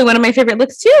was probably one of my favorite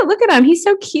looks too. Look at him. He's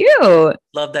so cute.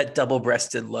 Love that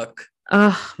double-breasted look.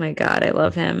 Oh my God. I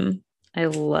love him. I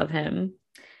love him.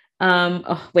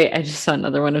 Oh wait, I just saw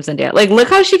another one of Zendaya. Like, look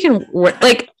how she can work.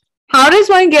 Like, how does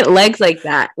one get legs like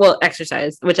that? Well,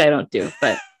 exercise, which I don't do,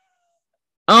 but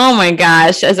oh my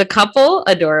gosh, as a couple,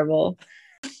 adorable.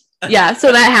 Yeah,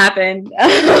 so that happened.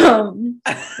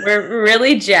 We're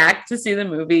really jacked to see the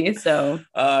movie, so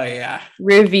oh yeah,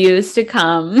 reviews to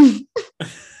come.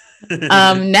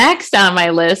 Next on my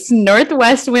list,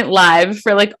 Northwest went live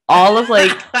for like all of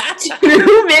like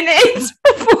 2 minutes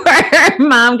before her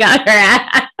mom got her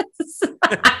ass.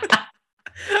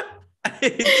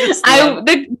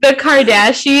 The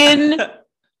Kardashian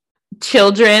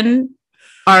children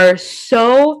are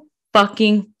so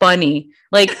fucking funny.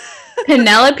 Like,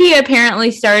 Penelope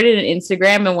apparently started an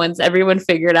Instagram, and once everyone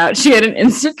figured out she had an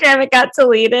Instagram, it got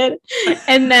deleted.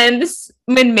 And then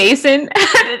when Mason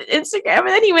had an Instagram, and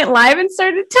then he went live and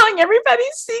started telling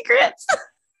everybody's secrets.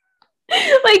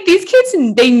 Like, these kids,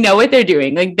 they know what they're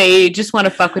doing. Like, they just want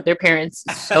to fuck with their parents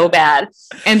so bad.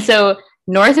 And so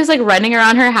North is like running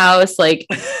around her house, like,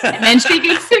 and then she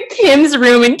gets to Kim's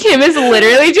room, and Kim is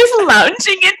literally just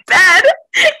lounging in bed.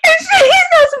 And she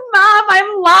goes, "Mom,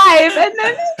 I'm live." And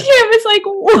then Kim is like,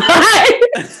 "What?"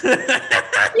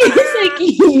 He's like,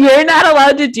 "You're not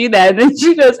allowed to do that." And then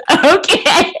she goes,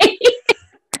 "Okay."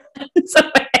 So,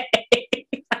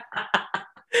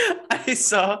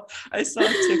 I saw a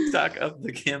TikTok of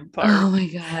the Kim part. oh my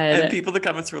God. And people in the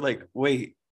comments were like,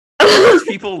 wait, these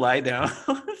people lie down.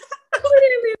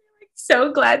 Literally,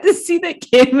 so glad to see that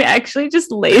Kim actually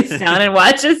just lays down and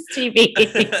watches TV.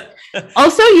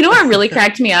 Also, you know what really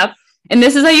cracked me up? And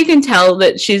this is how you can tell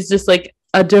that she's just like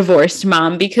a divorced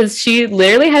mom, because she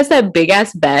literally has that big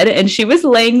ass bed, and she was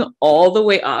laying all the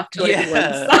way off to like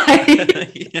one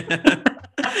side. Yeah.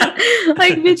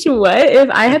 Like, bitch, what? If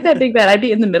I had that big bed, I'd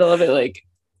be in the middle of it, like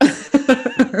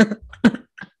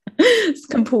it's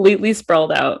completely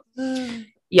sprawled out.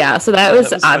 Yeah, so that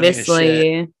was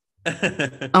obviously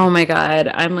oh my God,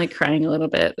 I'm like crying a little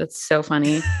bit. That's so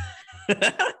funny.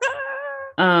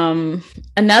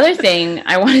 Another thing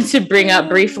I wanted to bring up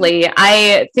briefly,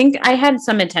 I think I had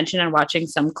some intention on watching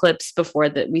some clips before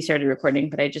that we started recording,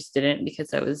 but I just didn't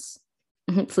because I was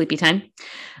sleepy time.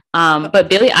 But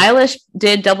Billie Eilish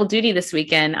did double duty this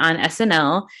weekend on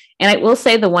SNL. And I will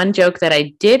say the one joke that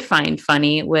I did find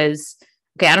funny was,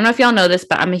 okay, I don't know if y'all know this,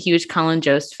 but I'm a huge Colin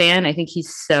Jost fan. I think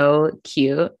he's so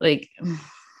cute. Like,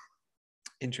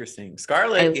 interesting.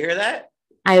 Scarlett, you hear that?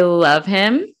 I love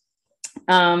him.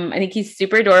 I think he's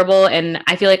super adorable, and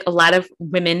I feel like a lot of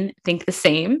women think the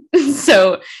same.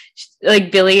 So,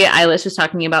 like, Billie Eilish was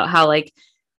talking about how, like,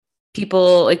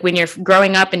 people, like, when you're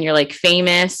growing up and you're like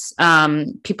famous,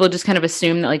 people just kind of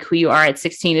assume that like who you are at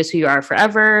 16 is who you are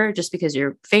forever just because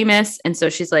you're famous. And so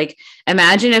she's like,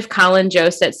 imagine if Colin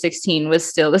Jost at 16 was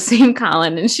still the same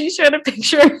Colin. And she showed a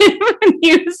picture of him when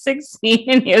he was 16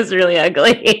 and he was really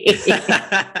ugly.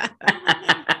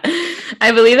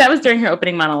 I believe that was during her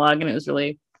opening monologue, and it was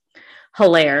really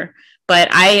hilarious. But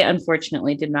I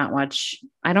unfortunately did not watch,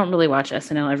 I don't really watch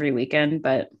SNL every weekend,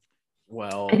 but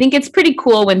well, I think it's pretty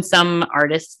cool when some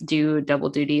artists do double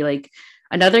duty. Like,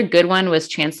 another good one was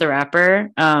Chance the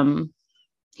Rapper.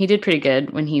 He did pretty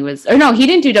good when he was, or no, he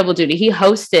didn't do double duty. He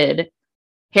hosted.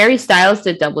 Harry Styles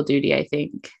did double duty, I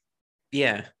think.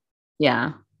 Yeah.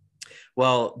 Yeah.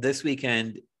 Well, this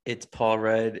weekend it's Paul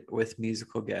Rudd with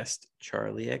musical guest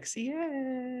Charlie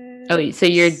XCX. Oh, so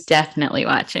you're definitely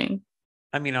watching.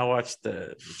 I mean, I'll watch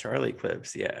the Charlie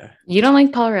clips. Yeah. You don't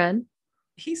like Paul Rudd?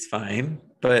 He's fine,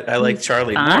 but I like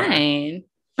Charlie fine.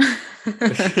 more.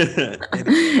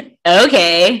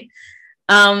 Okay.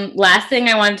 Last thing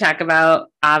I want to talk about,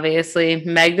 obviously,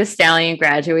 Meg Thee Stallion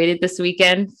graduated this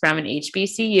weekend from an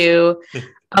HBCU.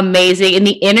 Amazing. And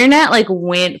the internet like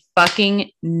went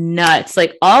fucking nuts.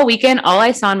 Like, all weekend, all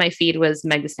I saw on my feed was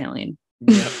Meg Thee Stallion.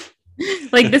 Yep.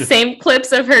 Like, the same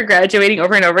clips of her graduating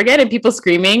over and over again, and people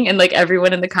screaming, and like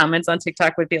everyone in the comments on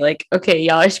TikTok would be like, okay,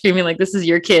 y'all are screaming like this is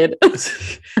your kid.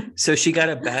 So she got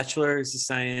a bachelor's of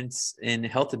science in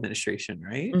health administration,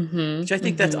 right? Mm-hmm, which I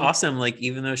think that's awesome. Like,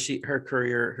 even though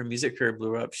her music career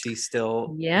blew up, she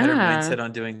still had her mindset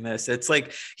on doing this. It's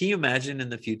like, can you imagine in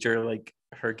the future, like,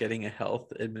 her getting a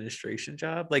health administration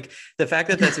job? Like, the fact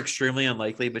that that's extremely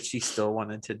unlikely, but she still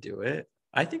wanted to do it.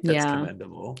 I think that's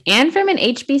commendable. And from an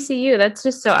HBCU, that's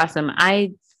just so awesome.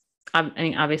 I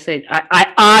mean, obviously,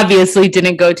 I obviously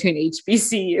didn't go to an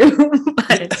HBCU,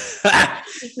 but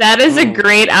that is a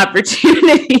great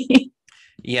opportunity.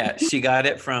 Yeah, she got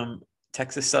it from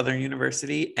Texas Southern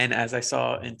University. And as I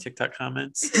saw in TikTok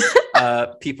comments,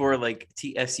 people were like,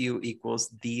 TSU equals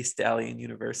the Stallion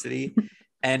University.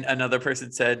 And another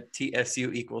person said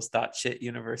TSU equals dot shit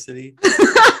university.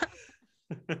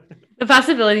 The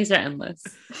possibilities are endless.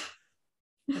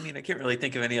 I mean, I can't really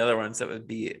think of any other ones that would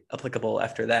be applicable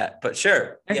after that, but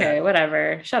sure. Okay, yeah.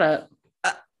 Whatever. Shut up.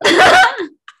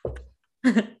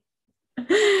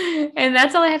 And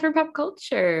that's all I have for pop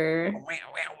culture.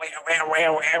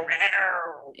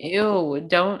 Ew,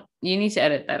 you need to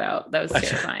edit that out. That was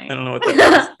terrifying. I don't know what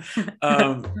that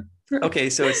was. Okay,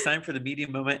 so it's time for the media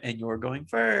moment, and you're going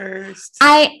first.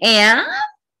 I am.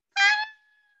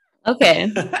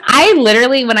 Okay. I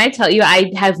literally, when I tell you,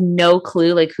 I have no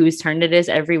clue like whose turn it is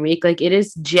every week. Like it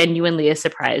is genuinely a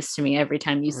surprise to me every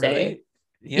time you say. Really?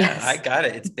 Yeah, yes. I got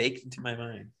it. It's baked into my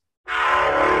mind.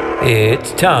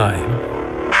 It's time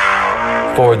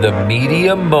for the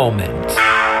media moment.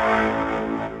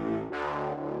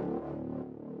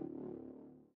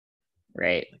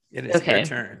 Right. It is your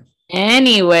turn.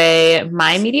 Anyway,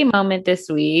 my media moment this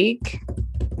week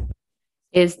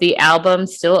is the album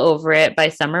Still Over It by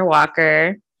Summer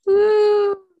Walker.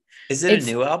 Woo. Is it a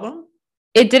new album?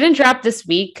 It didn't drop this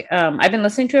week. I've been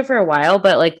listening to it for a while,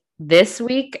 but like this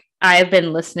week, I've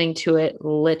been listening to it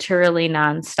literally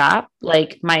nonstop.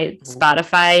 Like my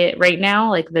Spotify right now,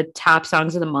 like the top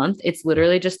songs of the month, it's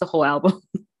literally just the whole album.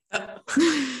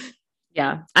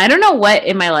 Yeah. I don't know what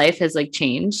in my life has like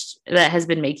changed that has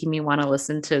been making me want to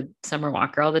listen to Summer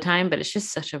Walker all the time, but it's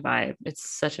just such a vibe. It's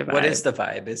such a vibe. What is the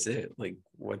vibe? Is it like,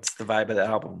 what's the vibe of the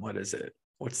album? What is it?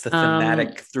 What's the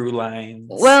thematic through lines?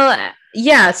 Well,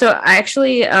 yeah. So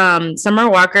actually, Summer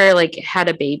Walker like had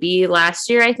a baby last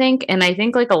year, I think. And I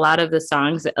think like a lot of the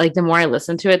songs, like the more I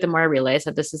listen to it, the more I realize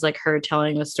that this is like her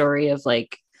telling the story of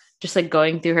like, just like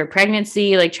going through her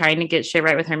pregnancy, like trying to get shit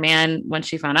right with her man when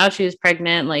she found out she was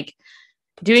pregnant, like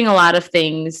doing a lot of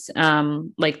things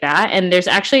like that. And there's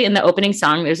actually in the opening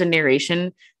song, there's a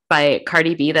narration by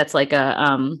Cardi B that's like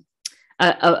a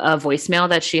voicemail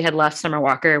that she had left Summer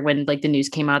Walker when like the news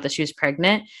came out that she was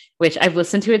pregnant, which I've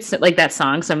listened to it like that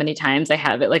song so many times I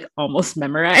have it like almost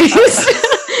memorized.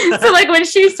 So like when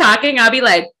she's talking, I'll be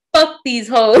like, fuck these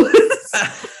hoes.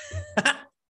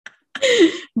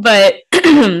 But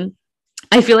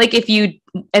I feel like if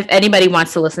anybody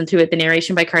wants to listen to it, the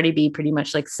narration by Cardi B pretty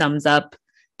much like sums up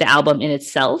the album in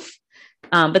itself.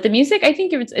 But the music, I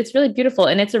think it's really beautiful.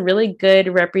 And it's a really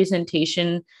good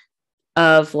representation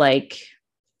of like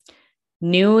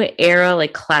new era,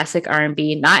 like classic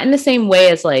R&B, not in the same way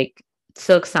as like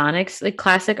Silk Sonic's like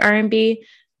classic R&B,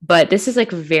 but this is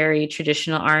like very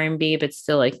traditional R&B, but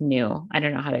still like new. I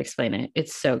don't know how to explain it.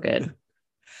 It's so good.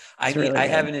 I mean, I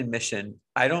have an admission.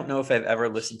 I don't know if I've ever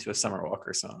listened to a Summer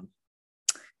Walker song.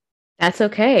 That's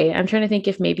okay. I'm trying to think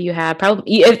if maybe you have. Probably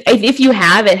if you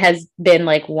have, it has been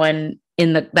like one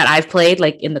that I've played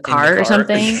like in the car or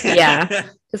something. Yeah.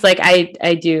 It's like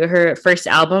I do. Her first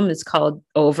album is called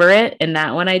Over It, and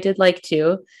that one I did like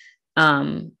too.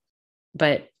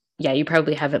 But yeah, you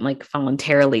probably haven't like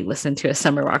voluntarily listened to a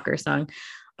Summer Walker song.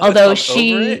 Although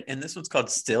she Over It, and this one's called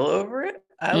Still Over It.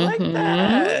 I like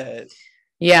that.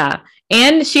 Yeah.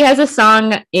 And she has a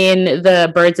song in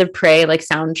the Birds of Prey like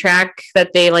soundtrack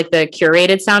that they like the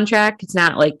curated soundtrack. It's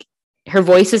not like her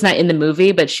voice is not in the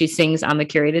movie, but she sings on the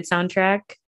curated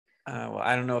soundtrack. Well,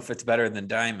 I don't know if it's better than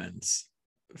Diamonds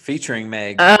featuring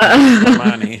Meg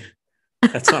Armani.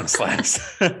 That song slaps.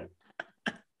 Oh,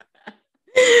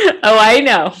 I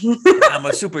know. I'm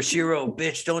a super shiro,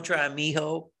 bitch. Don't try me,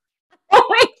 ho. Oh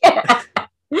my God.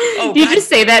 Do you just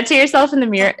say that to yourself in the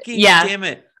mirror? Yeah. Damn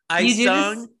it. I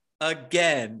sung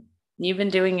again. You've been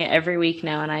doing it every week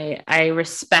now, and I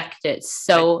respect it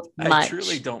so much. I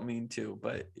truly don't mean to,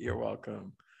 but you're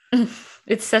welcome.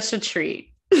 It's such a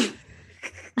treat. But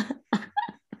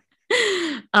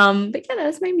yeah,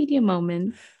 that's my media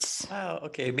moment. Wow.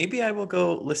 Okay. Maybe I will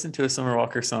go listen to a Summer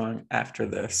Walker song after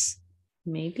this.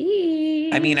 Maybe.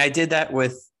 I mean, I did that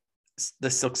with the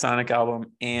Silk Sonic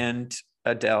album and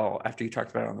Adele after you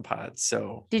talked about it on the pod.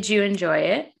 So did you enjoy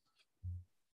it?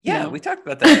 Yeah, we talked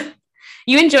about that.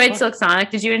 You enjoyed Silk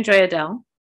Sonic. Did you enjoy Adele?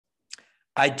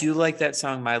 I do like that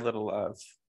song, My Little Love.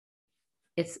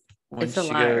 It's when it's a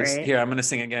she lot, goes, right? Here, I'm going to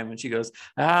sing again. When she goes,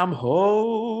 I'm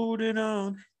holding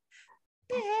on.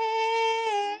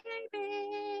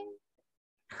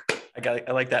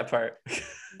 I like that part.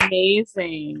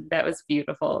 Amazing. That was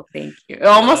beautiful. Thank you.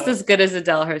 Almost as good as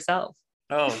Adele herself.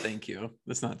 Oh, thank you.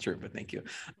 That's not true, but thank you.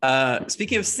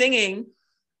 Speaking of singing,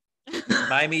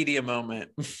 my media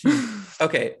moment.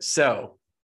 Okay, so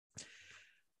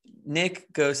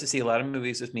Nick goes to see a lot of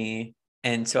movies with me,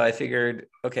 And so I figured,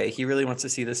 okay, he really wants to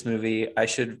see this movie. I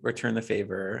should return the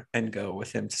favor and go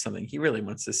with him to something he really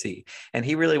wants to see. And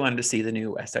he really wanted to see the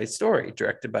new West Side Story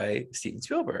directed by Steven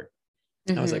Spielberg.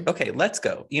 I was like, okay, let's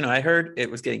go. I heard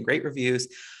it was getting great reviews.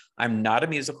 I'm not a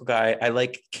musical guy. I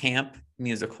like camp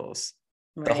musicals.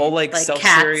 Right. The whole like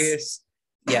self-serious.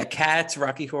 Yeah, Cats,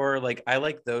 Rocky Horror. Like I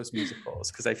like those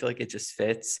musicals because I feel like it just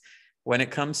fits. When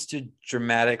it comes to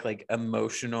dramatic, like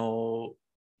emotional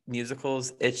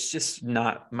musicals, it's just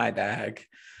not my bag.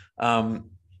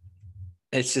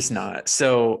 It's just not.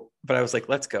 So, but I was like,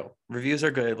 let's go. Reviews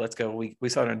are good. Let's go. We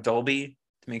saw it in Dolby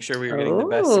to make sure we were getting the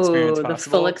best experience possible. The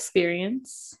full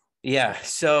experience. Yeah.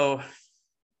 So,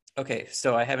 okay.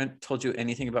 So I haven't told you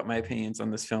anything about my opinions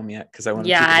on this film yet because I want to.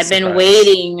 Yeah, I've been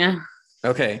waiting.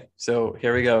 Okay. So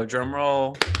here we go. Drum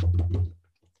roll.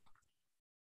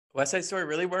 West Side Story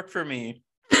really worked for me.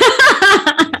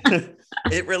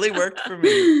 It really worked for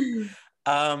me.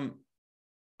 Ariana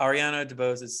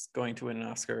DeBose is going to win an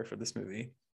Oscar for this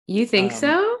movie. You think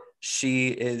so? She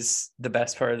is the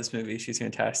best part of this movie. She's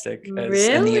fantastic as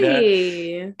really?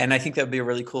 Anita. And I think that would be a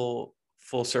really cool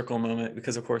full circle moment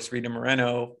because, of course, Rita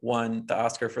Moreno won the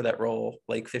Oscar for that role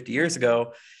like 50 years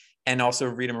ago. And also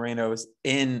Rita Moreno is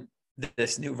in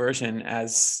this new version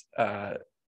as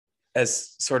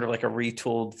sort of like a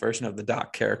retooled version of the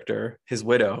Doc character, his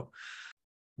widow.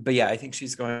 But yeah, I think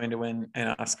she's going to win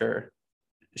an Oscar.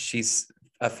 She's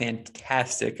a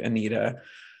fantastic Anita.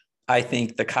 I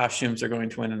think the costumes are going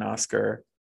to win an Oscar.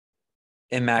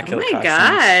 Immaculate costumes. Oh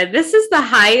my God. This is the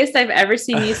highest I've ever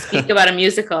seen you speak about a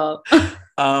musical.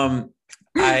 Janusz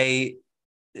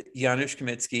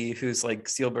Kaminski, who's like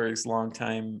Spielberg's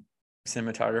longtime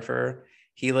cinematographer,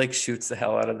 he like shoots the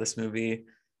hell out of this movie.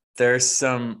 There's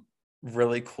some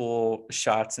really cool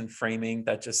shots and framing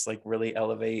that just like really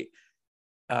elevate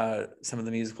some of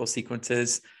the musical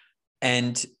sequences,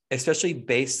 and especially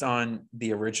based on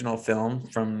the original film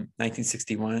from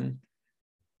 1961.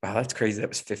 Wow, that's crazy. That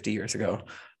was 50 years ago.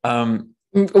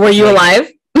 Were you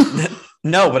alive?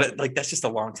 No, but that's just a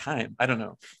long time. I don't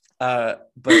know.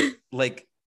 But like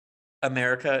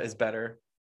America is better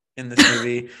in this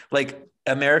movie. Like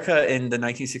America in the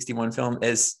 1961 film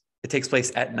it takes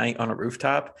place at night on a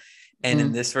rooftop. And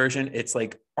in this version, it's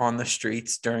like on the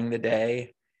streets during the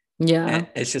day. Yeah. And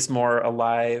it's just more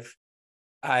alive.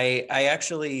 I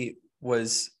actually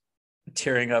was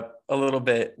tearing up a little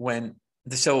bit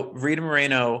so Rita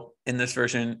Moreno in this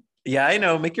version. Yeah, I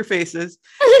know. Make your faces.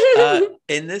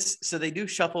 In this, so they do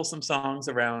shuffle some songs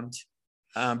around.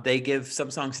 They give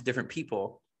some songs to different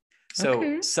people.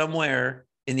 So Somewhere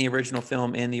in the original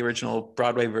film and the original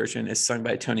Broadway version is sung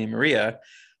by Tony and Maria,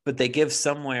 but they give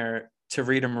Somewhere to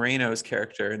Rita Moreno's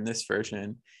character in this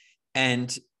version.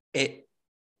 And it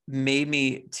made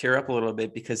me tear up a little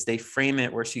bit because they frame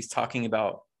it where she's talking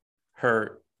about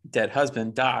her dead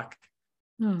husband, Doc.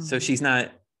 So she's,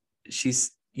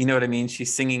 you know what I mean?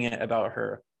 She's singing it about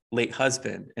her late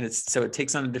husband. And it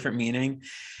takes on a different meaning.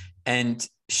 And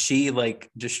she like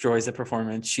destroys the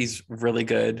performance. She's really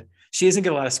good. She doesn't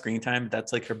get a lot of screen time, but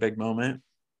that's like her big moment.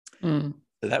 So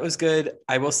that was good.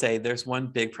 I will say there's one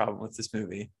big problem with this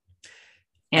movie.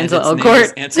 Ansel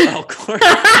Elgort. Ansel Elgort.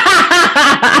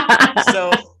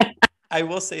 So I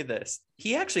will say this.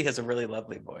 He actually has a really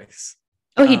lovely voice.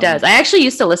 Oh, he does. I actually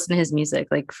used to listen to his music,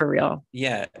 like for real.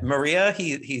 Yeah. Maria,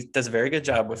 he does a very good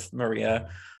job with Maria,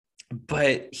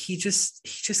 but he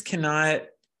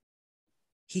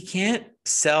can't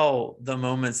sell the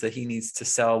moments that he needs to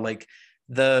sell. Like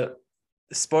the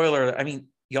spoiler, I mean,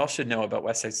 y'all should know about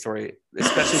West Side Story,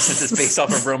 especially since it's based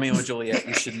off of Romeo and Juliet.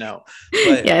 You should know.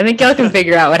 But, yeah, I think y'all can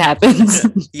figure out what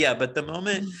happens. Yeah, but the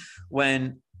moment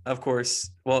when, of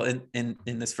course, well, in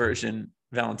this version,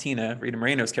 Valentina, Rita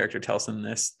Moreno's character, tells him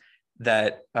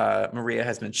that Maria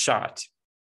has been shot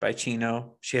by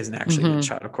Chino. She hasn't actually been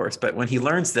shot, of course, but when he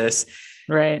learns this,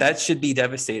 right, that should be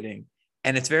devastating.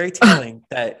 And it's very telling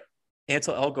that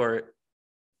Ansel Elgort,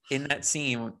 in that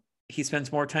scene, he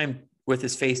spends more time with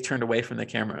his face turned away from the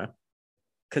camera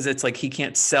because it's like he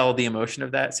can't sell the emotion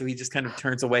of that. So he just kind of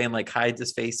turns away and like hides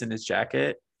his face in his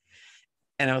jacket.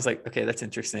 And I was like, okay, that's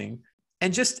interesting.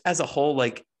 And just as a whole,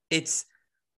 like it's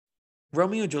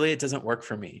Romeo and Juliet doesn't work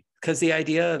for me because the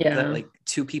idea that like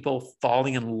two people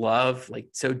falling in love like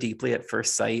so deeply at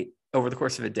first sight over the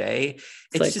course of a day,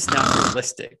 it's like, just not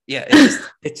realistic. Yeah,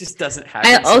 it just doesn't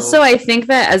happen. I think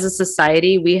that as a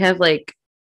society, we have like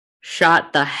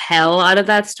shot the hell out of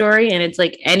that story, and it's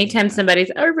like anytime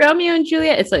somebody's Romeo and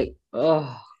Juliet, it's like,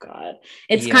 oh God,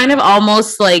 it's kind of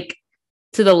almost like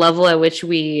to the level at which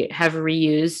we have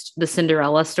reused the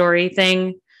Cinderella story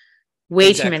thing.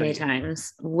 way too many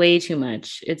times, way too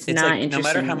much. It's not like, interesting. no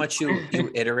matter how much you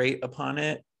iterate upon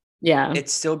it, yeah,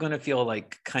 it's still going to feel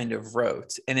like kind of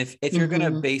rote. And if you're going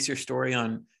to base your story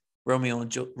on Romeo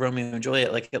and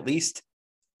Juliet, like at least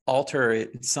alter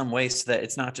it in some way so that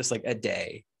it's not just like a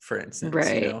day, for instance,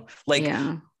 right. you know, like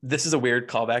this is a weird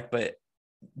callback, but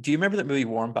do you remember that movie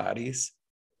Warm Bodies?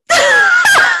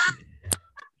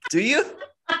 Do you?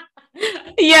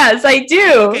 Yes, I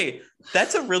do. Okay,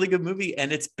 that's a really good movie,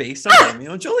 and it's based on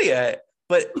Romeo and Juliet,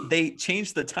 but they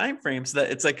changed the time frame so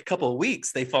that it's like a couple of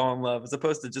weeks they fall in love as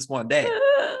opposed to just one day.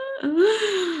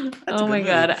 Oh my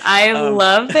God. I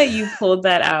love that you pulled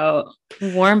that out.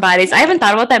 Warm Bodies. I haven't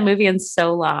thought about that movie in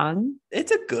so long.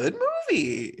 It's a good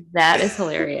movie. That is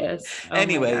hilarious. Oh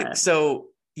anyway, so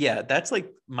yeah, that's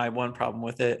like my one problem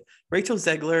with it. Rachel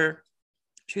Zegler,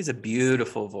 she has a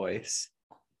beautiful voice.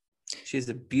 She has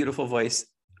a beautiful voice.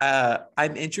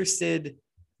 I'm interested,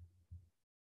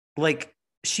 like,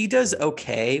 she does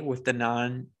okay with the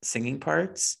non-singing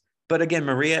parts. But again,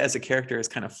 Maria as a character is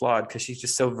kind of flawed because she's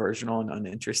just so virginal and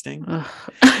uninteresting.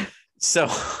 So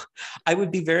I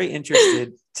would be very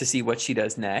interested to see what she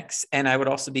does next. And I would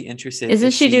also be interested.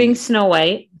 Isn't she doing Snow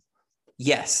White?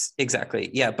 Yes,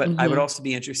 exactly. Yeah. But I would also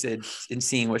be interested in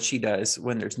seeing what she does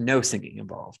when there's no singing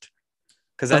involved.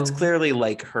 Because that's clearly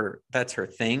like that's her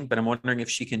thing. But I'm wondering if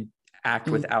she can act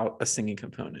without a singing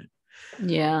component.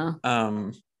 Yeah.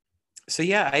 So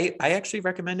yeah, I actually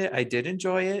recommend it. I did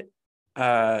enjoy it.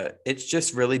 It's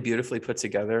just really beautifully put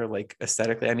together, like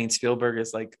aesthetically. I mean, Spielberg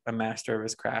is like a master of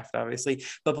his craft, obviously,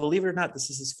 but believe it or not,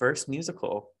 this is his first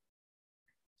musical.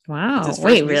 Wow.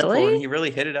 Wait, really? And he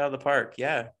really hit it out of the park.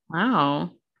 Yeah.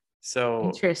 Wow. So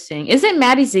interesting. Isn't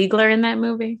Maddie Ziegler in that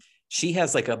movie? She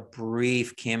has like a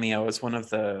brief cameo as one of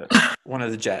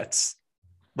the jets,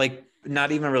 like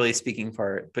not even really a speaking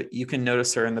part, but you can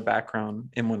notice her in the background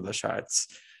in one of the shots.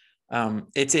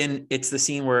 It's the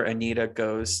scene where Anita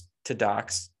goes to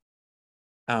docks,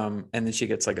 and then she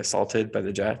gets like assaulted by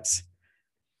the jets.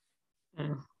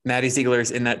 Maddie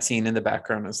Ziegler's in that scene in the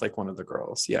background as like one of the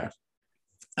girls. Yeah.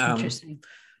 Interesting.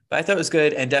 But I thought it was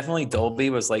good, and definitely Dolby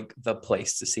was like the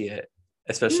place to see it,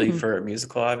 especially for a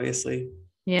musical, obviously.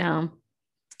 Yeah.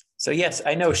 So yes,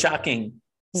 I know, shocking.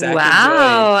 Zach,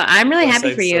 wow, I'm really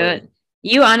happy for you.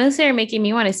 You honestly are making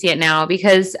me want to see it now,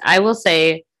 because I will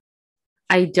say,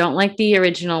 I don't like the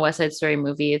original West Side Story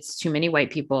movie. It's too many white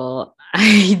people.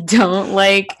 I don't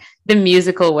like the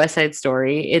musical West Side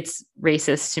Story. It's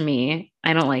racist to me.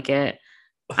 I don't like it.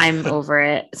 I'm over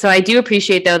it. So I do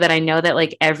appreciate, though, that I know that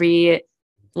like every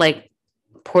like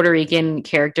Puerto Rican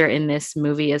character in this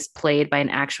movie is played by an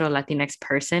actual Latinx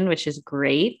person, which is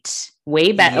great.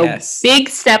 Way better. Yes. A big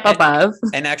step above.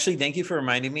 And actually, thank you for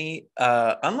reminding me.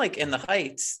 Unlike In the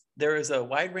Heights, there is a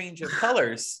wide range of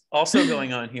colors also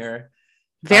going on here.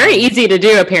 Very easy to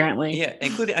do, apparently. Yeah,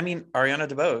 including, I mean, Ariana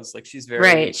DeBose, like she's very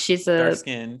right. She's a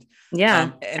dark-skinned.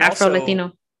 Yeah, and Afro-Latino.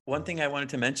 Also, one thing I wanted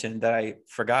to mention that I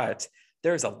forgot,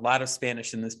 there's a lot of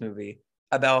Spanish in this movie.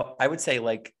 About, I would say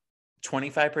like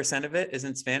 25% of it is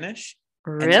in Spanish.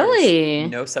 Really?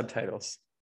 No subtitles.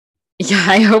 Yeah,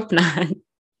 I hope not.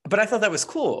 But I thought that was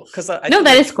cool because that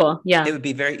is cool. Yeah, it would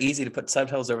be very easy to put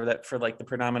subtitles over that for like the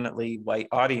predominantly white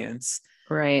audience.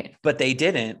 Right. But they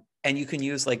didn't. And you can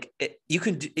use like you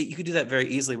could do that very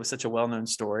easily with such a well-known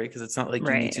story, because it's not like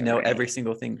you need to know every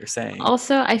single thing they're saying.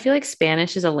 Also, I feel like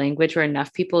Spanish is a language where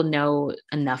enough people know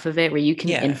enough of it where you can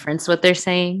inference what they're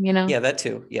saying, you know? Yeah, that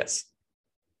too. Yes.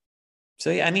 So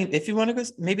yeah, I mean, if you want to go,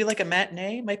 maybe like a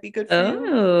matinee might be good for you.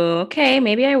 Oh, okay.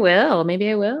 Maybe I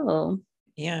will.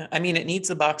 Yeah, I mean, it needs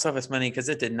the box office money because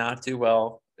it did not do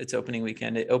well its opening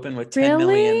weekend. It opened with 10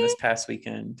 million this past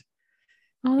weekend.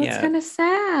 Oh, that's kind of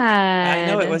sad. I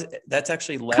know it was. That's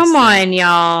actually less. Come on,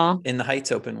 y'all. In the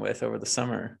Heights opened with over the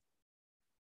summer.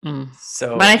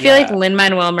 So, but I feel like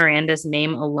Lin-Manuel Miranda's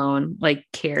name alone like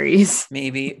carries.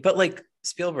 Maybe, but like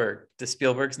does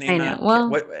Spielberg's name? I know.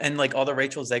 Well, and like all the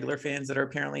Rachel Zegler fans that are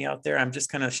apparently out there, I'm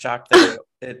just kind of shocked that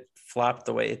it flopped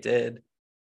the way it did.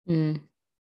 I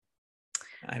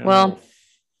don't know.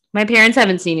 My parents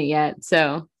haven't seen it yet,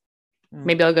 so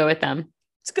maybe I'll go with them.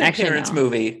 It's a good parents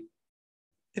movie.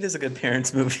 It is a good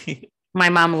parents movie. My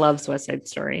mom loves West Side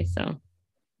Story, so.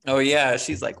 Oh yeah,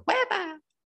 she's like Wepa.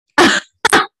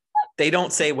 They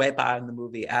don't say Wepa in the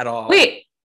movie at all. Wait.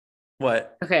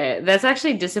 What? Okay, that's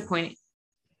actually disappointing.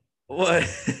 What?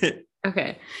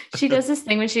 Okay, she does this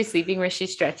thing when she's sleeping where she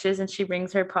stretches and she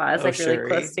brings her paws really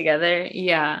close together.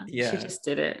 Yeah, she just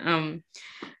did it.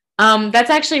 That's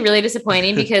actually really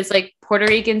disappointing because like Puerto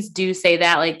Ricans do say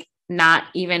that, like not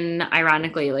even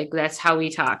ironically, like that's how we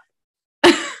talk.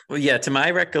 Well, yeah, to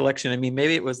my recollection, I mean,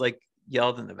 maybe it was like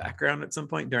yelled in the background at some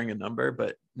point during a number,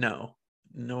 but no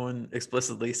one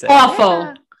explicitly said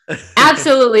Awful. yeah.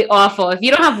 Absolutely awful. If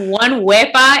you don't have one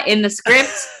wepa in the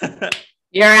script,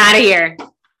 you're out of here.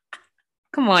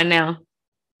 Come on now.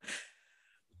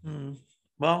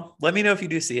 Well, let me know if you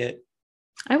do see it.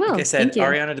 I will. Like I said, Thank you.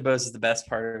 Ariana DeBose is the best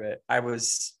part of it.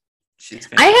 She's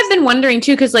fantastic. I have been wondering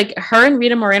too, because like her and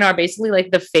Rita Moreno are basically like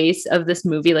the face of this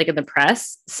movie, like in the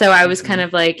press. So I was kind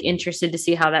of like interested to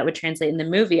see how that would translate in the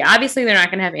movie. Obviously, they're not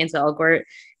going to have Ansel Elgort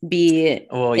be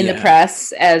in the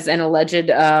press as an alleged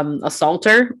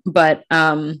assaulter, but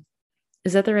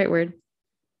is that the right word?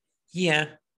 Yeah.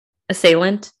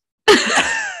 Assailant.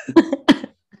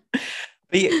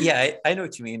 But yeah, I know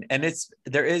what you mean. And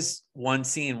there is one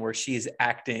scene where she's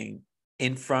acting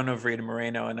in front of Rita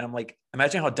Moreno. And I'm like,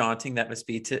 imagine how daunting that must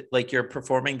be to like, you're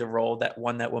performing the role that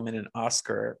won that woman an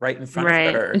Oscar right in front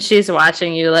of her. And she's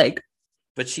watching you like.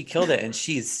 But she killed it. And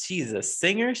she's a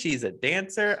singer. She's a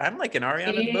dancer. I'm like an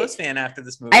Ariana DeBose fan after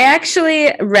this movie. I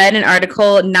actually read an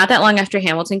article not that long after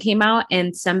Hamilton came out.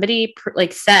 And somebody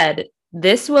like said,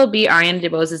 this will be Ariana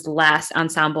DeBose's last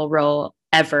ensemble role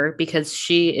ever, because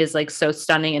she is like so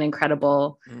stunning and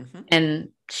incredible. And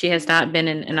she has not been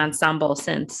in an ensemble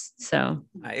since. So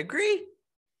I agree.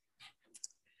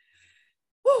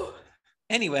 Whew.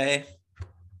 Anyway,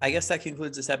 I guess that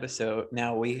concludes this episode.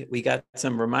 Now we got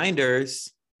some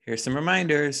reminders. Here's some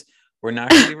reminders. We're not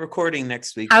going to be recording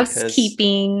next week.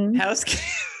 Housekeeping.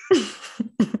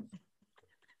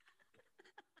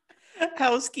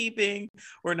 Housekeeping.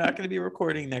 We're not going to be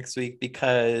recording next week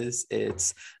because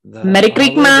it's the Merry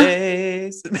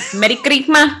holidays. Merry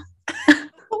Christmas.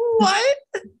 What?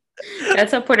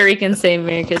 That's how Puerto Ricans say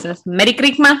Merry Christmas. Merry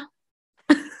Christmas.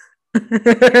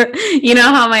 You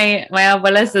know how my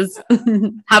abuela says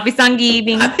Happy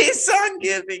Thanksgiving. Happy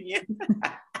Thanksgiving. Yeah.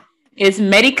 It's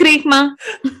Merry Christmas.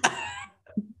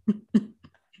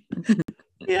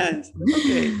 Yes.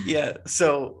 Okay. Yeah.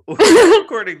 So we're not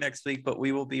recording next week, but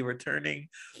we will be returning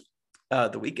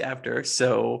the week after.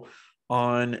 So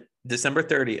on December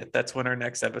 30th, that's when our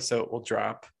next episode will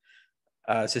drop.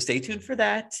 So stay tuned for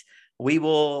that. We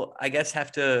will, I guess,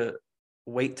 have to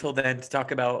wait till then to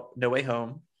talk about No Way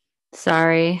Home.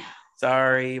 Sorry.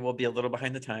 We'll be a little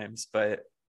behind the times, but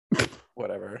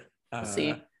whatever.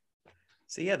 See.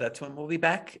 So yeah, that's when we'll be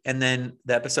back. And then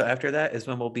the episode after that is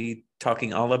when we'll be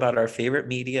talking all about our favorite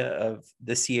media of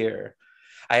this year.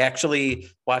 I actually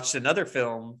watched another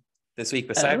film this week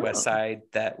beside West Side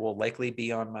that will likely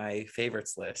be on my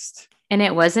favorites list. And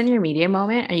it wasn't your media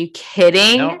moment? Are you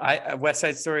kidding? No, West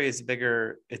Side Story is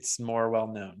bigger. It's more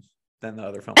well-known than the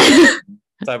other film.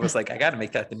 So I was like, I got to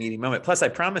make that the media moment. Plus, I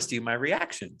promised you my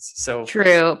reactions. So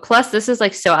true. Plus, this is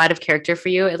like so out of character for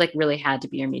you. It like really had to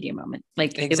be your media moment.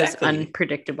 Like exactly. It was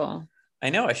unpredictable.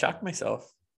 I know. I shocked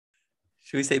myself.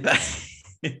 Should we say bye?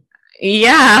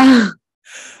 Yeah.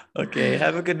 Okay.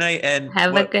 Have a good night. And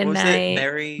have a good night.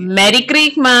 Merry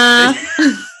Christmas.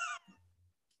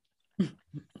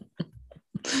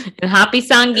 And Happy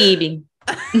Thanksgiving.